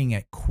you're looking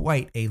at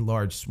quite a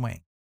large swing.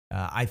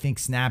 I think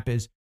Snap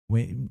is,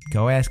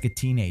 go ask a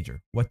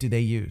teenager, what do they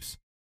use?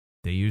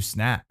 They use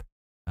Snap.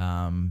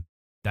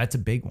 That's a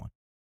big one.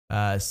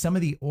 Some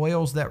of the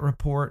oils that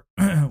report,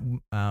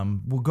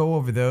 we'll go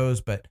over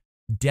those, but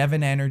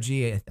Devon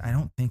Energy, I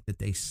don't think that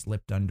they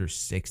slipped under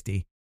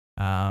 60.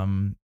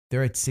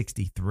 They're at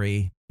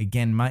 63.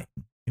 Again,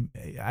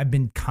 I've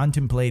been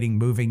contemplating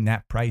moving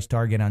that price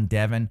target on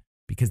Devon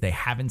because they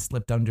haven't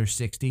slipped under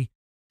 60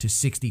 to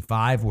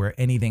 65, where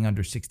anything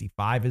under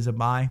 65 is a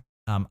buy.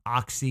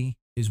 Oxy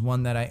is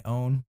one that I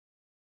own.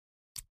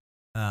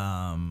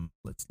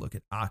 Let's look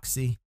at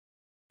Oxy.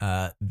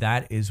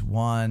 That is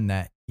one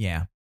that,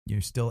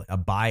 you're still a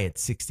buy at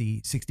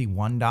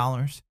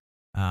 $61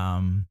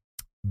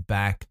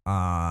 back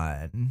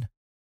on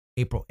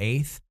April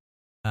 8th.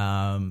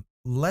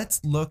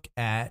 Let's look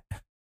at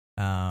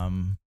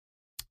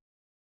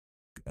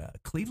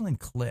Cleveland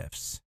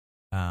Cliffs,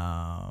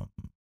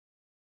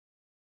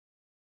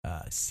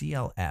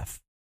 CLF.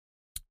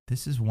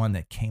 This is one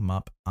that came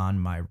up on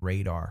my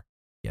radar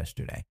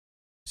yesterday.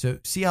 So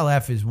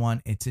CLF is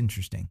one, it's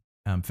interesting.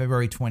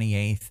 February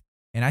 28th.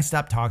 And I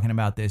stopped talking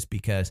about this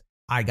because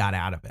I got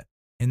out of it.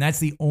 And that's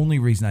the only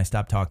reason I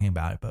stopped talking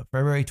about it. But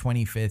February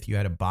 25th, you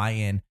had a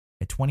buy-in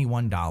at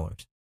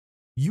 $21.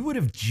 You would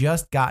have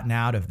just gotten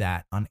out of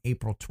that on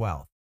April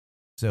 12th.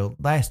 So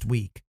last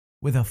week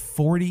with a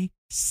 46%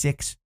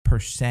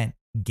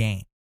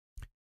 gain.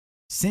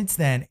 Since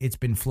then, it's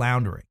been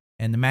floundering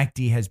and the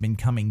MACD has been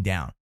coming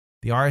down.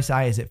 The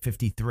RSI is at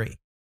 53.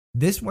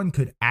 This one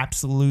could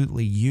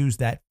absolutely use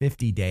that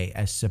 50-day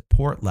as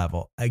support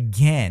level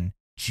again,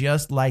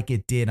 just like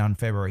it did on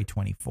February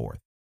 24th.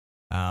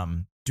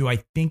 Do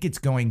I think it's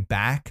going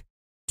back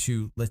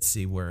to, let's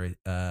see where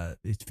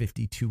its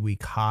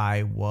 52-week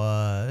high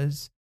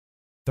was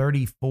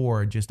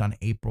 34 just on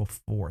April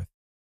 4th,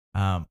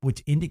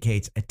 which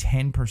indicates a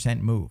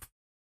 10% move.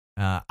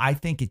 I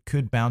think it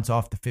could bounce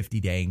off the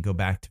 50-day and go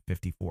back to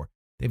 54.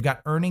 They've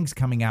got earnings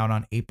coming out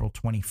on April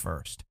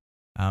 21st.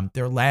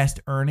 Their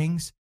last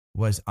earnings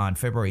was on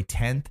February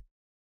 10th.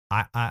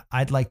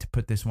 I'd like to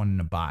put this one in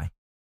a buy.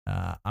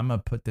 I'm going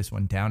to put this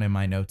one down in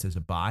my notes as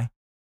a buy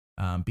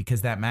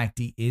because that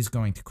MACD is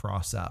going to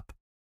cross up.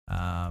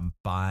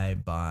 Buy.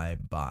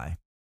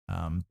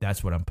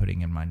 That's what I'm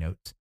putting in my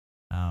notes.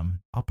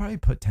 I'll probably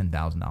put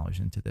 $10,000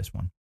 into this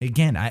one.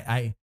 Again,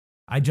 I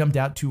jumped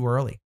out too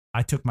early.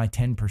 I took my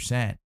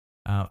 10%.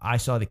 I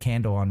saw the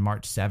candle on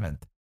March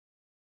 7th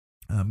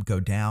go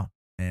down,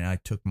 and I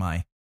took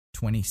my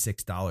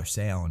 $26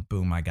 sale, and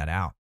boom, I got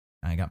out.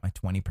 I got my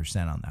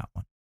 20% on that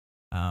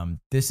one.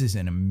 This is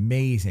an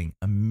amazing,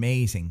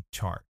 amazing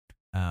chart.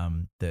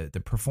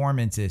 The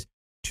performance is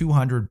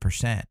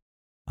 200%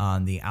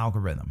 on the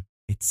algorithm.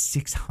 It's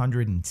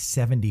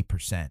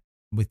 670%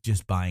 with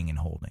just buying and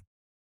holding.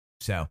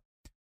 So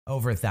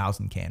over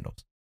 1,000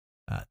 candles.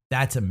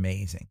 That's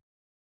amazing.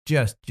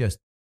 Just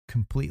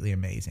completely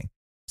amazing.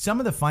 Some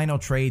of the final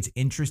trades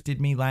interested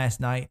me last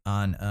night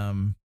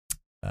on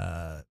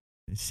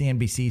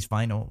CNBC's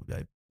final,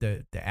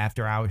 the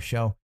after hours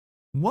show.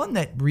 One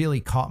that really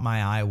caught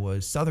my eye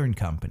was Southern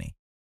Company.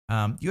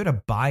 You had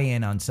a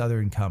buy-in on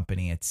Southern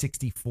Company at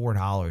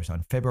 $64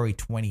 on February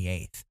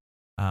 28th.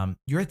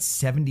 You're at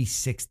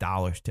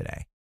 $76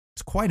 today.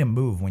 It's quite a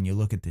move when you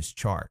look at this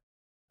chart.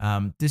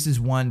 This is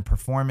one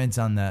performance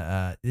on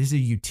the, this is a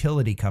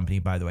utility company,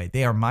 by the way.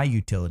 They are my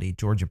utility,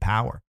 Georgia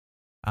Power.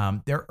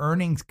 Their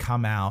earnings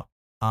come out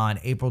on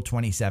April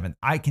 27th.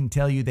 I can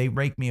tell you they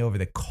rake me over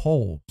the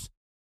coals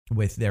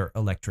with their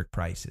electric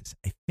prices.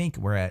 I think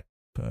we're at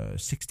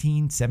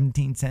 16,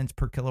 17 cents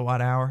per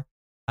kilowatt hour.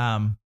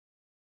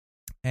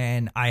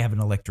 And I have an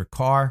electric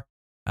car.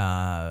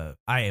 I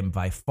am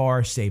by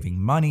far saving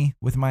money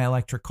with my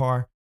electric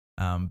car.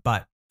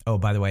 But oh,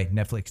 by the way,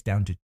 Netflix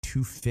down to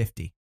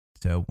 $250.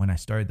 So when I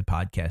started the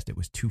podcast, it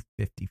was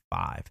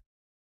 $255.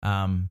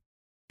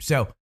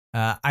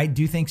 I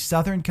do think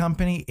Southern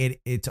Company,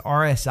 its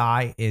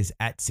RSI is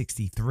at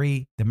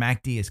 63. The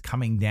MACD is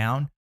coming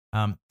down.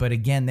 But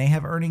again, they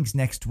have earnings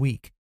next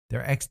week.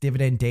 Their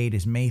ex-dividend date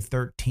is May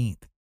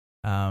 13th.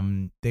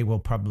 They will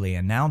probably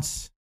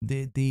announce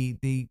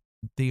the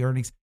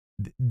earnings.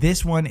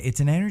 This one, it's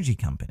an energy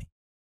company.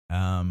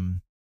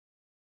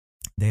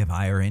 They have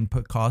higher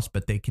input costs,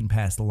 but they can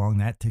pass along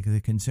that to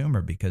the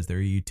consumer because they're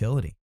a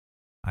utility.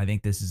 I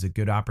think this is a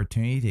good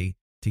opportunity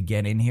to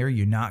get in here.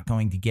 You're not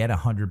going to get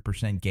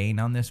 100% gain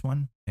on this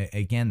one.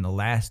 Again, the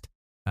last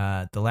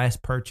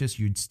purchase,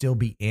 you'd still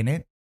be in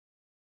it.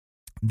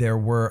 There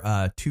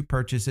were two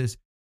purchases.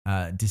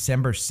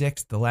 December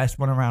 6th, the last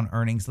one around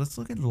earnings. Let's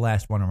look at the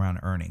last one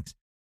around earnings.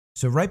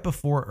 So right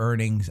before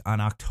earnings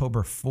on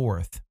October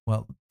 4th,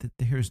 well,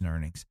 here's an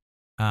earnings.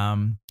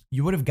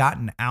 You would have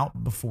gotten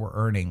out before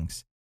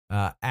earnings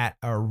at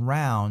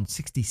around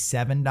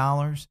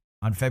 $67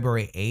 on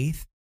February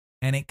 8th,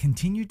 and it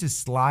continued to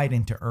slide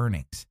into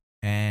earnings,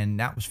 and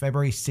that was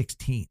February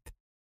 16th.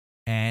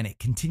 And it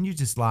continued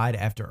to slide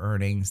after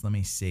earnings. Let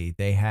me see.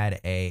 They had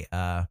a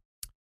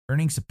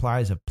earnings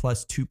surprise of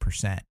plus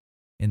 2%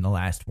 in the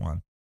last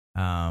one.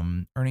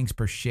 Earnings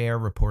per share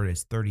reported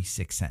as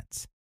 36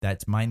 cents.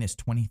 That's minus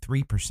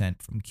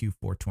 23% from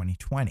Q4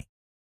 2020.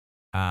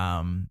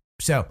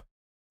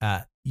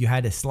 You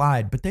had to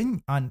slide, but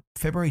then on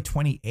February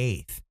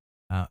 28th,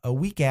 a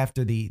week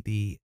after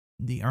the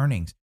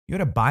earnings, you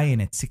had a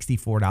buy-in at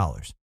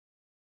 $64.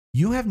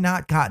 You have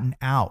not gotten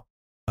out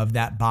of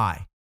that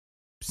buy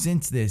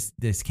since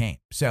this came.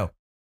 So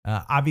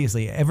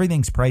obviously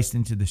everything's priced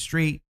into the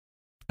street.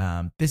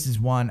 This is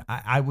one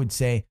I would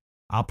say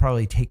I'll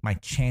probably take my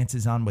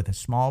chances on with a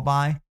small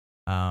buy.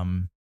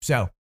 One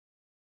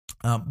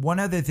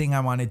other thing I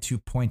wanted to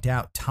point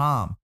out,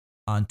 Tom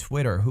on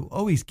Twitter, who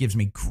always gives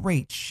me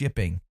great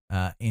shipping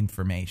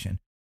information.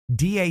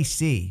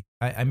 DAC,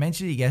 I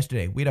mentioned it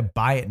yesterday. We had a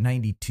buy at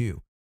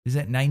 92. Is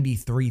at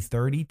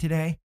 93.30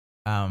 today.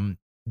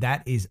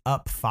 That is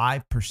up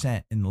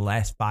 5% in the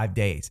last 5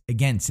 days.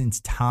 Again,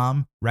 since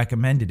Tom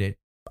recommended it,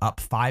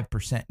 up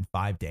 5% in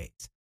 5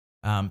 days.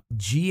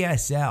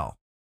 GSL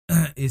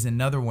is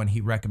another one he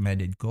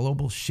recommended.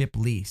 Global Ship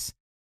Lease.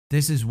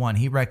 This is one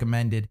he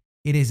recommended.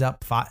 It is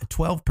up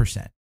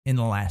 12% in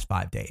the last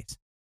 5 days.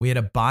 We had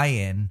a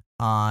buy-in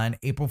on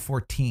April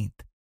 14th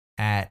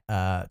at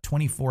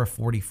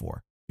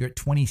 24.44. You're at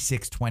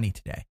 26.20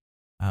 today.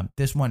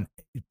 This one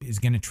is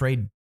going to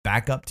trade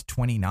back up to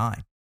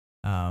 29.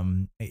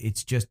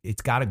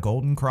 It's got a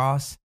golden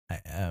cross.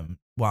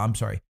 I'm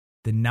sorry.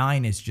 The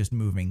 9 is just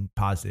moving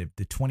positive.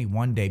 The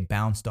 21-day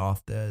bounced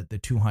off the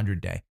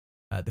 200-day.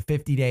 The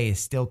 50-day is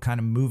still kind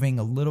of moving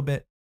a little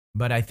bit,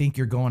 but I think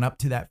you're going up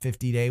to that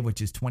 50-day,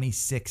 which is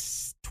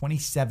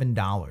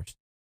 $27.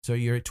 So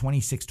you're at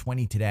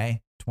 26.20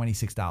 today,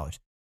 $26.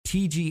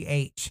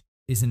 TGH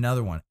is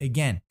another one.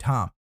 Again,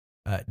 Tom,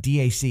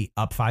 DAC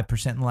up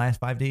 5% in the last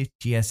 5 days.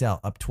 GSL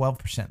up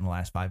 12% in the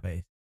last 5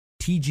 days.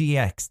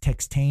 TGX,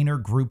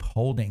 Textainer Group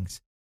Holdings.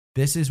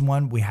 This is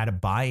one we had a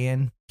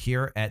buy-in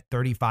here at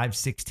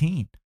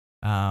 35.16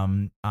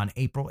 on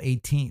April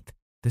 18th.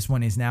 This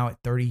one is now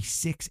at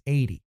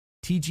 36.80.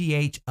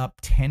 TGH up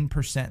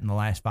 10% in the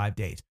last 5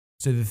 days.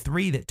 So the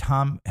three that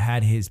Tom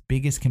had his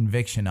biggest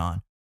conviction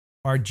on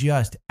are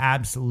just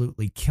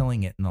absolutely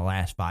killing it in the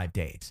last 5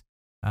 days.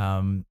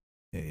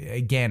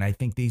 Again, I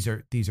think these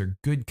are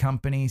good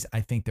companies.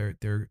 I think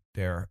the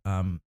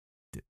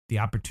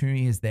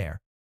opportunity is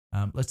there.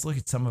 Let's look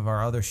at some of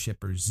our other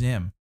shippers.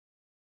 Zim.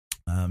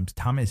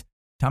 Tom is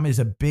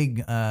a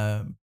big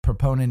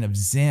proponent of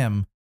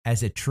Zim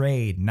as a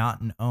trade,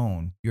 not an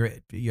own. You're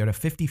at a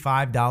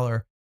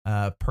 $55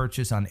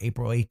 purchase on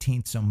April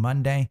 18th, so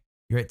Monday.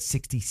 You're at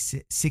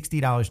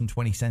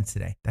 $60.20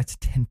 today. That's a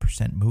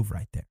 10% move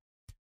right there.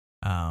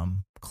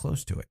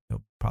 Close to it.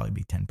 It'll probably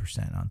be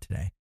 10% on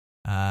today.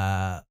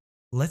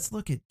 Let's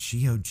look at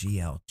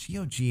GOGL.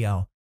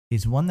 GOGL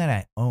is one that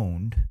I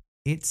owned.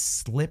 It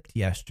slipped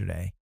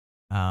yesterday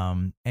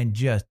and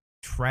just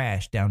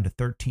trashed down to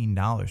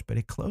 $13, but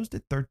it closed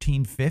at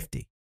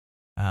 $13.50.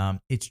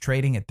 It's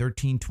trading at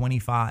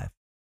 $13.25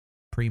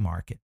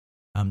 pre-market.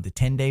 The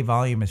 10-day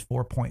volume is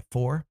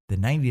 4.4. The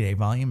 90-day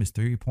volume is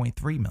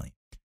 3.3 million.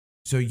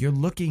 So you're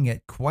looking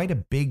at quite a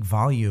big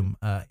volume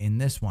in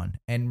this one.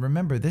 And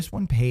remember, this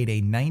one paid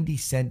a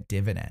 90-cent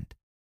dividend.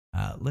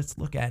 Let's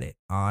look at it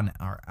on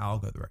our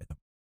algorithm.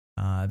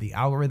 The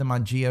algorithm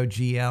on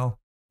GOGL,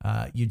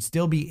 you'd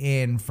still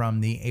be in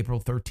from the April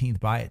 13th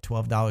buy at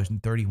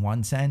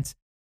 $12.31.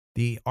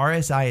 The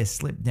RSI has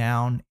slipped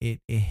down.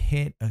 It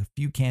hit a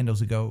few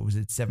candles ago. It was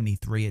at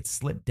 73. It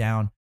slipped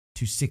down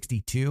to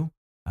 62.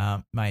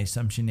 My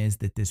assumption is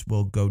that this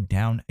will go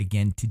down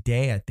again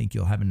today. I think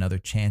you'll have another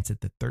chance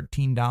at the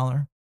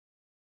 $13.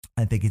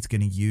 I think it's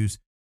going to use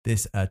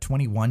this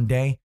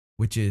 21-day,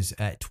 which is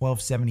at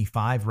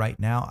 $12.75 right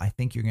now. I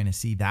think you're going to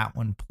see that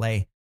one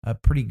play a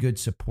pretty good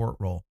support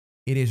role.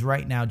 It is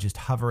right now just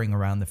hovering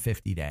around the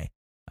 50-day.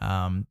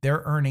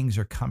 Their earnings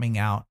are coming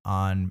out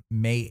on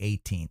May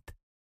 18th.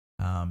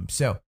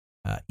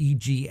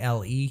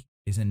 EGLE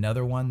is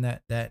another one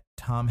that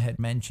Tom had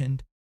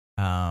mentioned.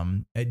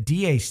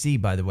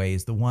 DAC, by the way,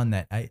 is the one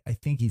that I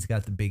think he's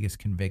got the biggest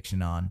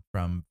conviction on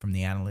from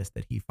the analyst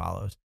that he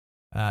follows.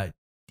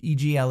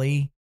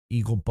 EGLE,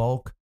 Eagle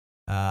Bulk.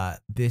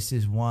 This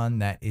is one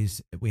that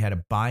we had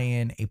a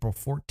buy-in April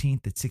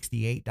 14th at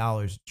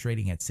 $68,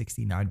 trading at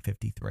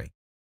 $69.53.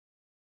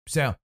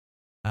 So,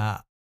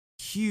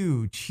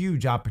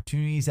 huge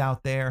opportunities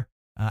out there.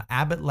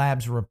 Abbott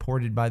Labs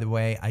reported, by the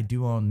way, I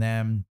do own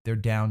them. They're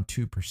down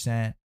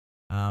 2%.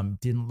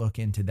 Didn't look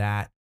into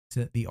that.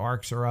 So the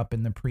ARKs are up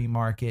in the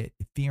pre-market.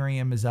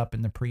 Ethereum is up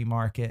in the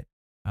pre-market.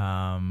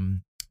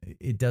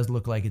 It does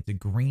look like it's a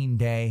green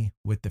day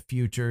with the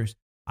futures.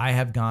 I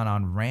have gone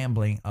on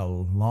rambling a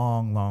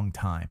long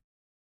time.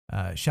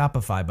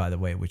 Shopify, by the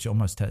way, which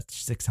almost touched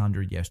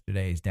 600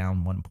 yesterday, is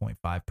down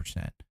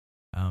 1.5%.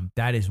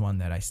 That is one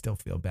that I still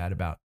feel bad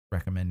about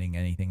recommending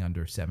anything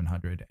under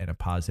 700 and a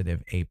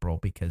positive April,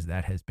 because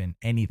that has been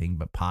anything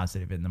but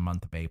positive in the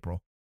month of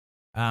April.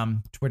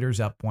 Twitter's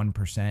up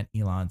 1%.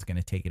 Elon's going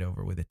to take it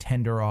over with a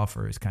tender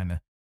offer is kind of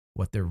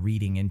what they're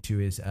reading into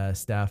his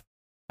stuff.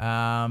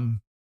 Let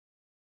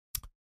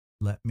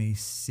me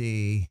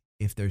see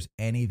if there's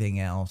anything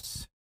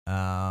else.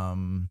 I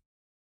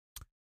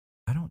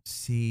don't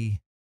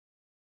see.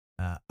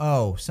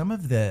 Some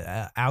of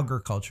the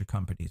agriculture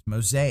companies,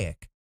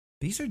 Mosaic,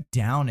 these are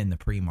down in the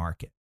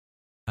pre-market.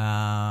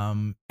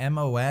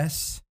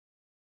 MOS,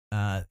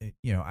 I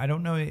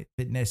don't know if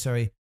it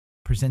necessarily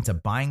presents a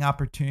buying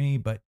opportunity,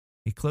 but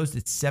it closed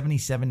at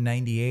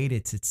 $77.98.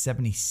 It's at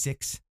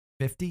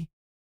 $76.50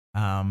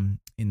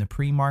 in the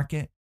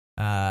pre-market.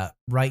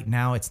 Right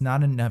now, it's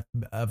not enough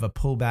of a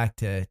pullback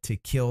to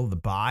kill the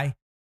buy.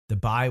 The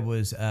buy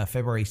was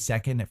February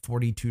 2nd at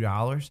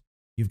 $42.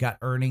 You've got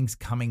earnings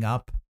coming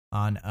up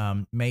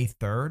on May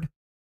 3rd.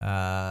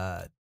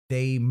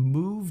 They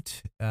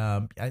moved,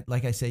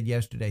 like I said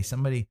yesterday,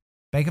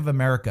 Bank of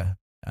America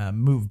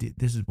moved.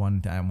 This is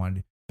one I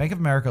wanted. Bank of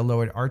America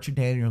lowered Archer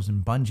Daniels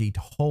and Bunge to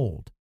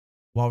hold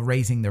while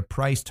raising their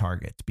price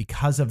targets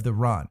because of the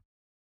run.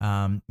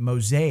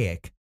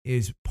 Mosaic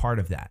is part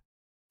of that.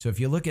 So if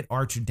you look at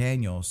Archer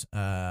Daniels,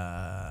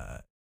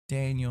 ADM,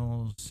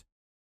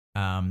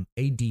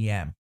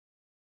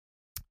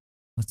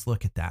 let's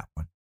look at that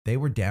one. They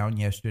were down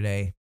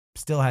yesterday.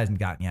 Still hasn't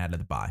gotten you out of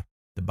the buy.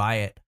 The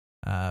buy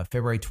at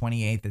February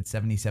 28th at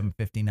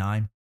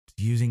 $77.59,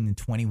 using the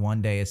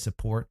 21-day as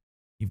support.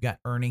 You've got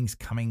earnings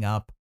coming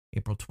up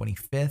April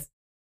 25th,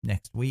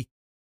 next week.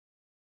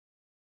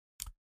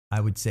 I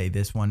would say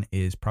this one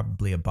is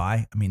probably a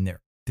buy. I mean,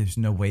 there's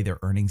no way their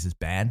earnings is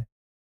bad.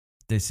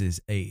 This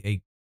is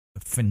a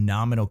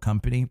phenomenal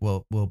company.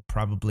 Will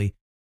probably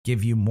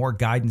give you more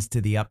guidance to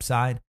the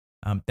upside.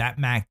 That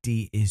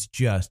MACD is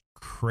just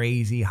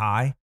crazy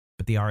high,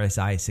 but the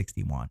RSI is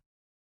 61.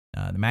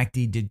 The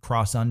MACD did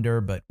cross under,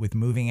 but with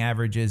moving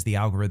averages, the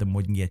algorithm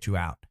wouldn't get you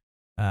out.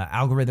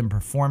 Algorithm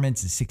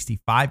performance is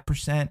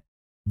 65%.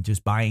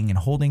 Just buying and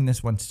holding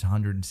this one's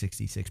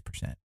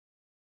 166%.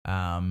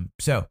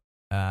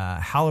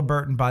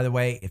 Halliburton, by the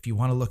way, if you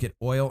want to look at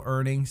oil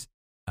earnings,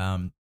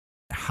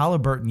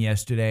 Halliburton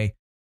yesterday,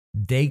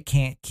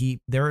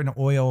 they're an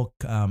oil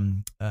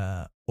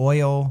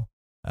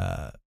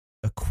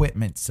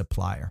equipment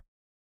supplier.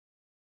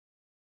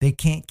 They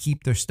can't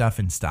keep their stuff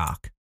in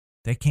stock.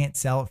 They can't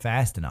sell it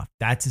fast enough.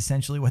 That's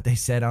essentially what they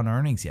said on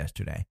earnings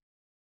yesterday.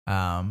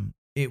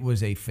 It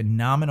was a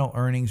phenomenal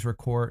earnings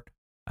report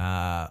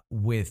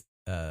with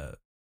a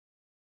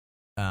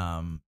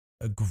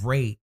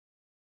great.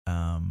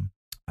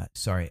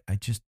 Sorry, I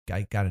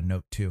got a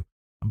note too.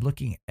 I'm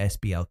looking at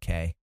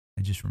SBLK.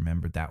 I just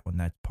remembered that one.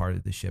 That's part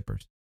of the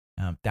shippers.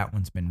 That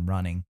one's been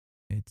running.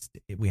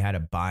 We had a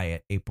buy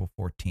at April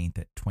 14th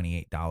at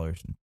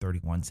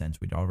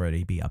 $28.31. We'd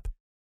already be up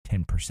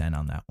 10%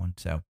 on that one.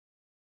 So,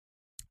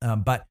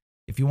 but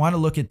if you want to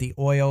look at the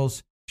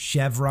oils,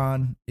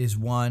 Chevron is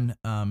one.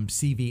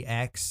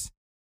 CVX.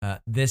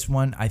 This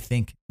one, I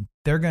think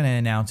they're going to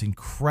announce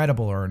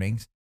incredible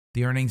earnings.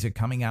 The earnings are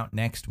coming out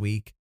next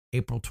week,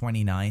 April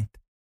 29th.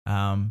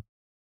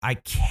 I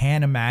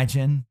can't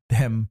imagine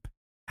them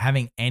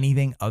having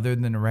anything other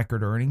than a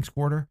record earnings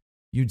quarter.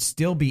 You'd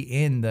still be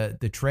in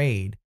the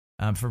trade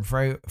from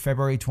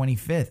February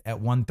 25th at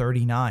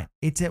 139.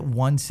 It's at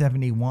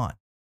 171.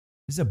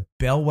 This is a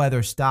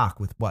bellwether stock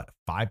with what,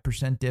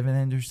 5%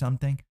 dividend or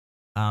something.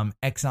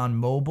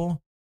 ExxonMobil,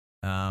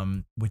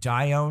 which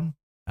I own.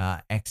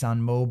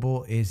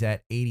 ExxonMobil is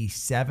at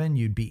 87.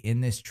 You'd be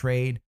in this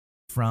trade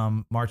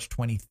from March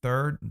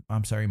 22nd,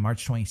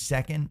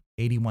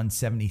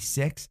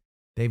 81.76.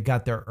 They've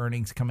got their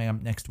earnings coming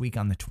up next week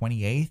on the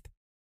 28th.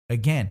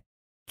 Again,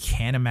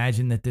 can't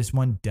imagine that this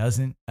one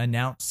doesn't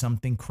announce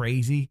something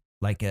crazy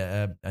like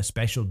a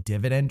special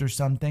dividend or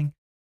something.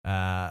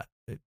 I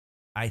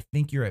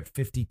think you're at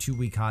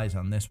 52-week highs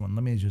on this one.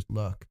 Let me just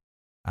look.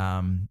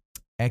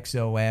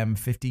 XOM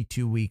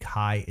 52-week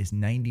high is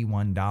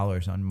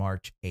 $91 on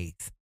March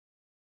 8th.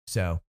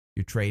 So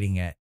you're trading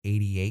at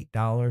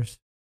 $88.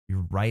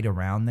 You're right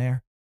around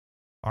there.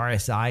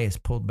 RSI is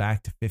pulled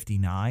back to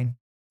 59.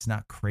 It's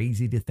not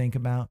crazy to think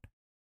about.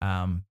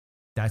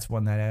 That's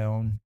one that I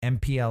own.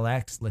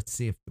 MPLX, let's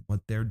see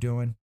what they're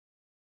doing.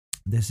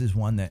 This is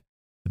one that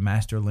the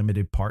master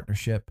limited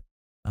partnership.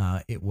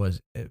 I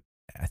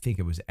think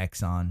it was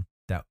Exxon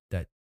that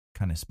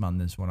kind of spun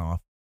this one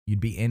off.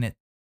 You'd be in at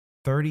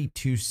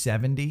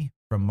 32.70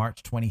 from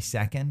March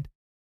 22nd.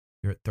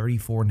 You're at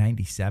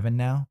 34.97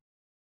 now.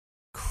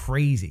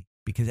 Crazy,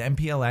 because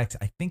MPLX,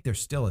 I think they're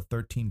still a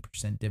 13%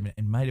 dividend.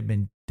 It might have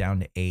been down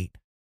to 8.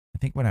 I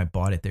think when I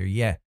bought it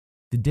there,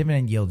 the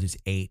dividend yield is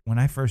 8. When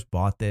I first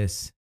bought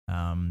this,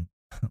 let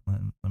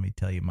me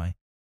tell you my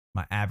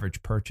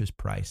average purchase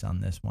price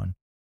on this one.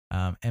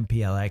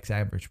 MPLX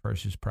average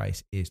purchase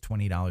price is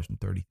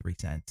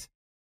 $20.33.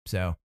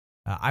 So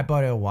I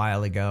bought it a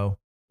while ago.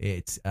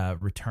 It's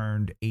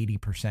returned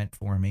 80%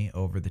 for me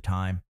over the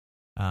time,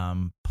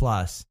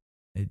 plus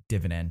a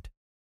dividend.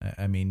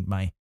 I mean,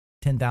 my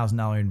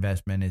 $10,000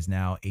 investment is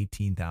now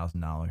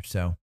 $18,000.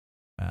 So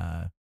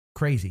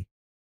crazy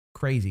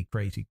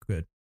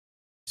good.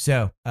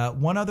 So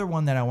one other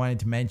one that I wanted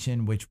to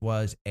mention, which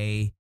was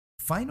a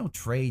final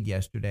trade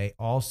yesterday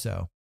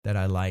also that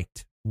I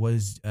liked,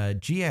 was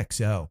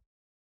GXO.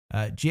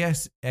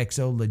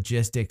 GXO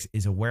Logistics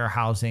is a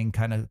warehousing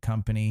kind of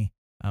company,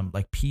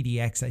 like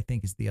PDX, I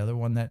think is the other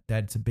one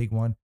that's a big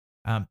one.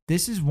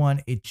 This is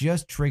one, it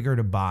just triggered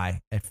a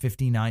buy at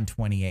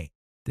 59.28.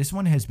 This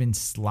one has been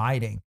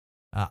sliding.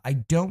 I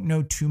don't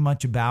know too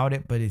much about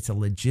it, but it's a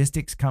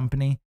logistics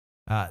company.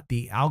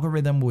 The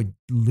algorithm would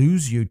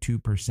lose you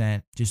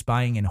 2%. Just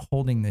buying and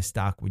holding this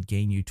stock would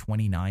gain you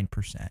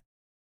 29%.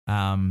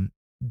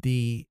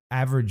 The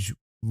average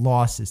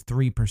loss is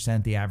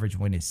 3%. The average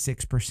win is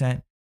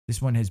 6%.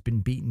 This one has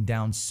been beaten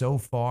down so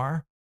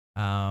far.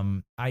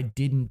 I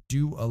didn't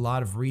do a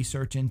lot of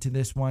research into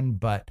this one,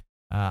 but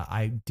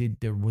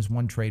there was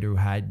one trader who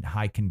had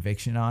high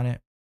conviction on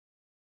it.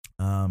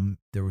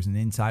 There was an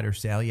insider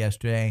sale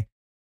yesterday.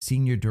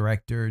 Senior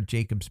Director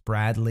Jacobs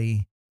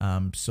Bradley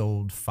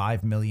sold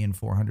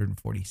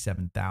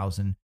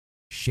 5,447,000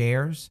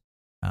 shares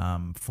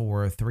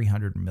for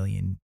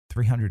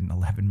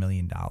 $311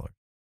 million.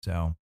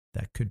 So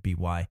that could be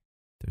why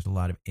there's a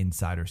lot of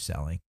insider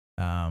selling.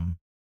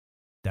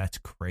 That's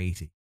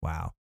crazy.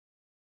 Wow.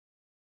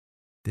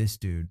 This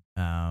dude,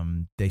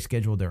 they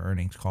scheduled their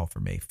earnings call for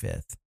May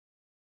 5th.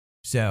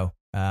 So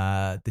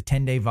the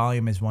 10-day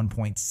volume is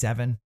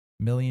 1.7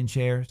 million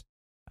shares.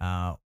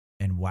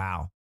 And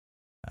wow,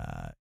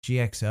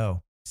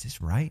 GXO, is this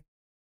right?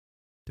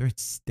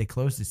 They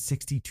closed at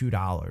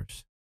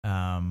 $62.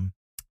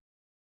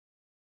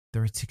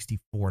 They're at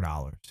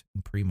 $64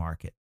 in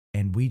pre-market.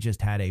 And we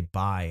just had a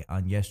buy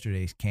on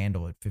yesterday's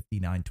candle at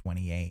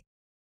 59.28.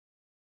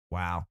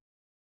 Wow.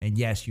 And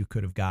yes, you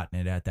could have gotten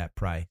it at that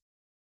price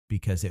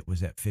because it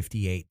was at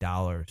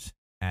 $58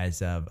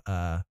 as of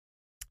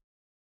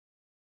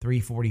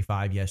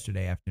 3:45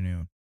 yesterday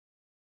afternoon.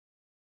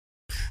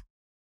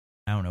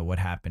 I don't know what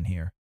happened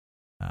here.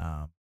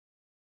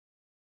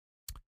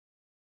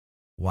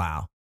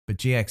 Wow. But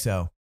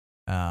GXO,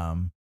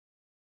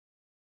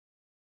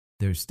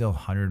 there's still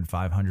 $105,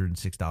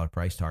 $106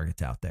 price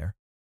targets out there.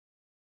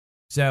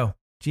 So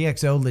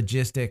GXO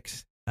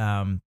Logistics,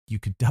 you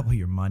could double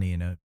your money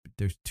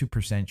there's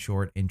 2%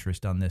 short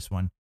interest on this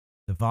one.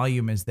 The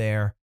volume is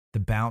there. The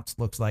bounce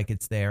looks like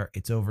it's there.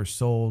 It's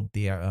oversold.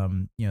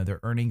 Their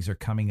earnings are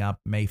coming up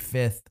May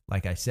 5th.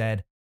 Like I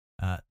said,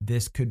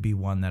 this could be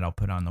one that I'll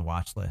put on the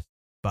watch list.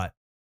 But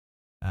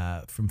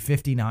from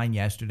 59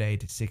 yesterday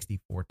to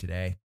 64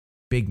 today,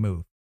 big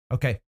move.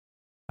 Okay,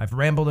 I've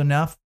rambled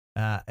enough.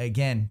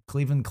 Again,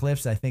 Cleveland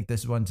Cliffs, I think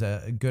this one's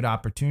a good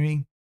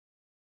opportunity.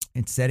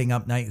 It's setting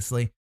up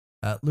nicely.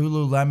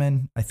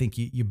 Lululemon, I think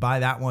you buy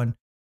that one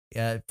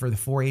for the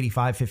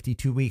 485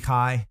 52-week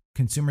high.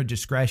 Consumer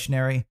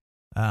discretionary,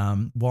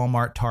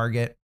 Walmart,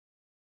 Target.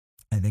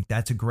 I think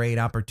that's a great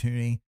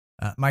opportunity.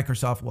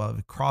 Microsoft will have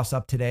a cross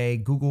up today.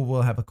 Google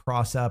will have a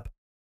cross up.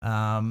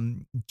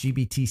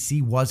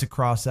 GBTC was a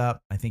cross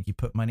up. I think you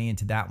put money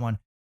into that one.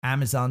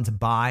 Amazon to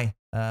buy,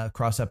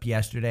 cross up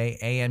yesterday.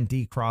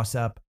 AMD cross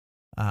up.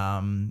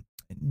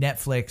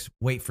 Netflix,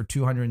 wait for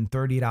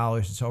 $230.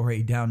 It's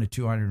already down to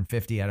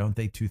 $250. I don't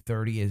think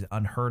 $230 is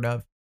unheard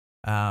of.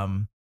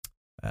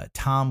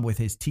 Tom with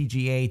his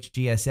TGH,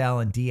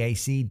 GSL, and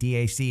DAC.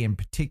 DAC in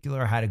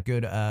particular had a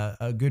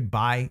good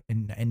buy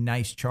and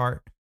nice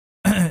chart.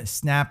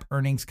 Snap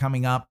earnings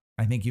coming up.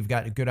 I think you've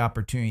got a good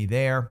opportunity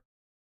there.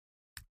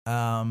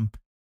 SLB,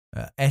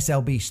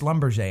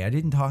 Schlumberger. I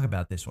didn't talk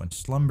about this one.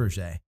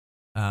 Schlumberger.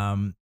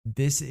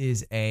 This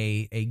is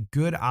a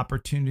good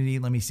opportunity.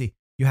 Let me see.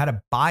 You had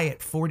a buy at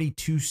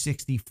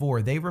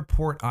 42.64. They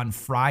report on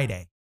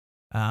Friday.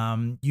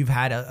 You've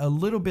had a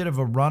little bit of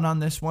a run on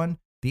this one.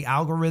 The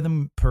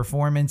algorithm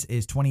performance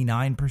is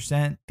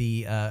 29%.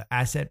 The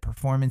asset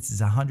performance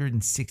is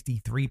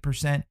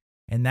 163%.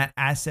 And that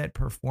asset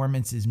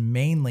performance is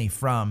mainly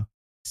from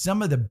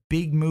some of the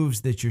big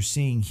moves that you're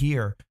seeing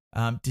here,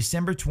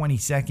 December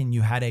 22nd,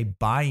 you had a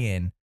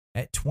buy-in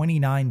at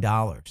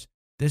 $29.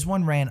 This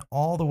one ran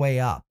all the way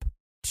up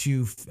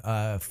to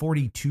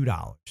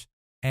 $42.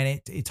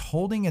 And it's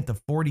holding at the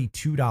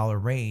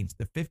 $42 range.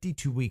 The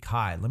 52-week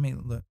high, let me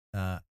look,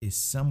 is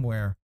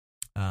somewhere,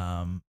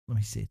 let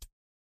me see, it's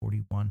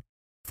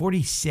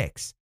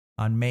 46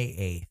 on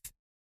May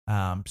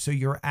 8th. So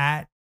you're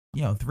at,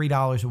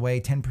 $3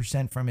 away,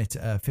 10% from its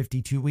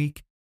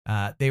 52-week.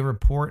 They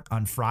report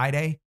on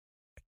Friday.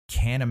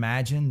 Can't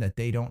imagine that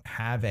they don't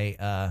have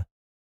a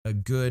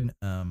good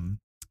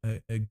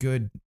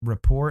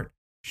report.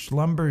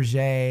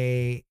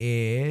 Schlumberger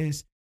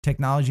is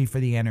technology for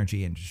the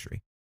energy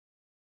industry.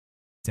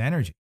 It's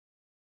energy.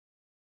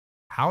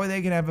 How are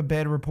they going to have a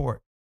bad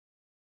report?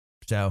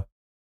 So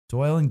it's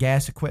oil and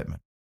gas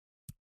equipment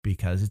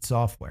because it's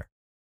software.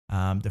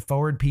 The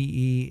forward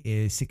PE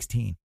is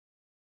 16.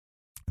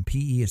 And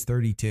PE is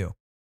 32.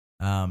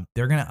 They're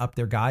going to up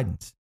their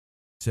guidance.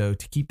 So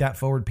to keep that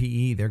forward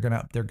PE, they're going to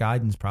up their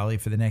guidance probably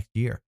for the next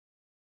year.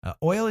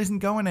 Oil isn't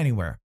going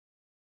anywhere.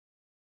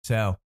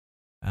 So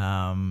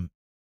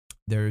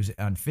there's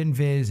on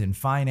FinViz and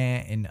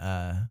Finance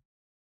and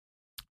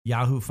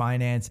Yahoo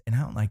Finance, and I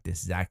don't like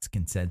this Zacks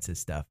consensus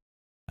stuff.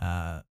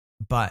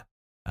 But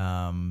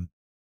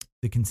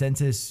the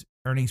consensus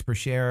earnings per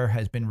share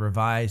has been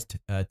revised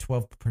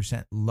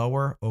 12%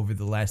 lower over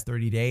the last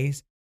 30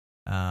 days.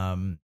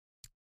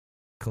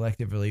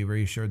 Collectively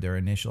reassured their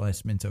initial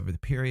estimates over the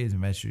periods.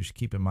 Investors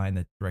keep in mind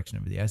that the direction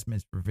of the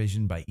estimates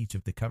provisioned by each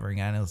of the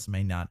covering analysts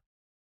may not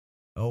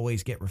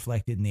always get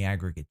reflected in the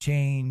aggregate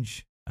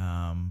change.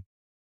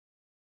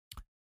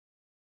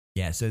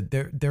 So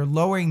they're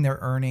lowering their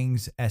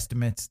earnings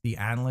estimates. The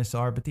analysts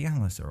are, but the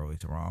analysts are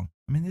always wrong.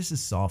 I mean, this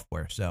is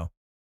software, so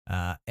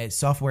it's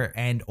software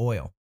and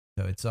oil,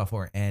 so it's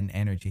software and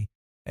energy.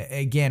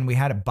 Again, we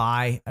had a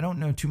buy. I don't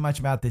know too much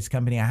about this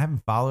company. I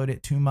haven't followed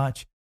it too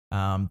much.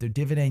 Their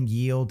dividend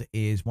yield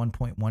is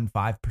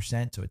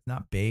 1.15%, so it's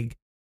not big.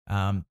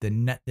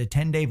 The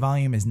 10-day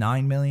volume is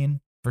 9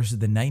 million versus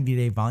the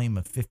 90-day volume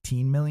of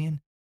 15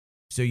 million.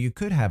 So you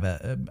could have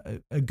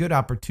a good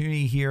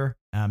opportunity here.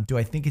 Do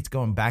I think it's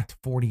going back to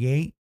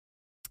 48?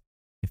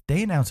 If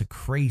they announce a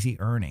crazy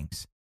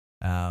earnings,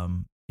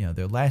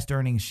 their last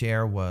earnings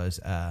share was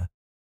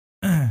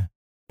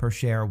per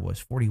share was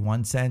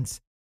 41 cents.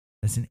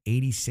 That's an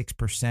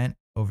 86%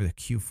 over the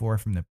Q4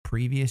 from the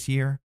previous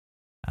year.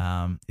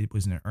 It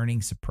was an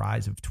earnings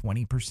surprise of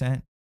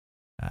 20%.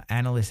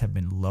 Analysts have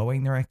been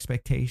lowering their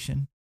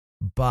expectation,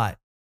 but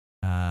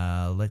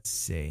let's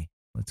see.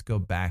 Let's go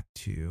back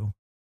to,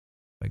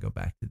 if I go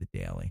back to the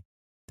daily.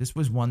 This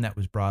was one that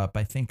was brought up.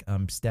 I think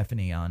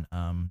Stephanie on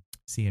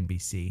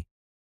CNBC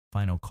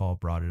Final Call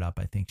brought it up.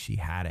 I think she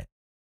had it.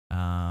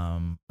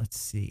 Let's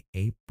see.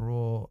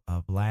 April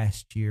of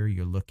last year,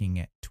 you're looking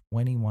at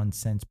 21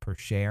 cents per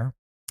share,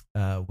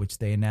 which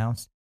they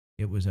announced.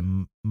 It was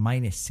a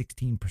minus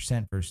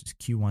 16% versus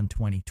Q1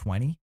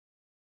 2020.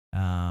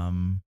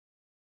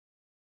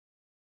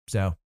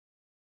 So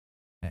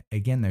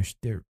again,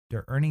 their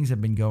earnings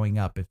have been going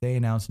up. If they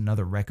announce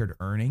another record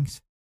earnings,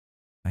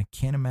 I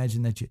can't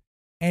imagine that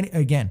and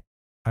again,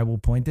 I will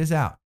point this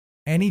out.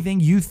 Anything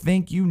you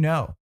think you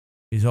know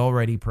is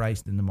already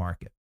priced in the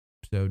market.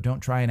 So don't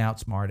try and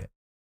outsmart it.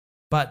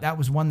 But that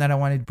was one that I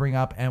wanted to bring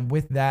up. And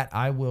with that,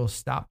 I will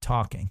stop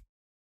talking.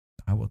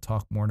 I will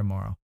talk more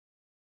tomorrow.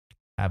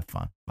 Have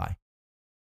fun. Bye.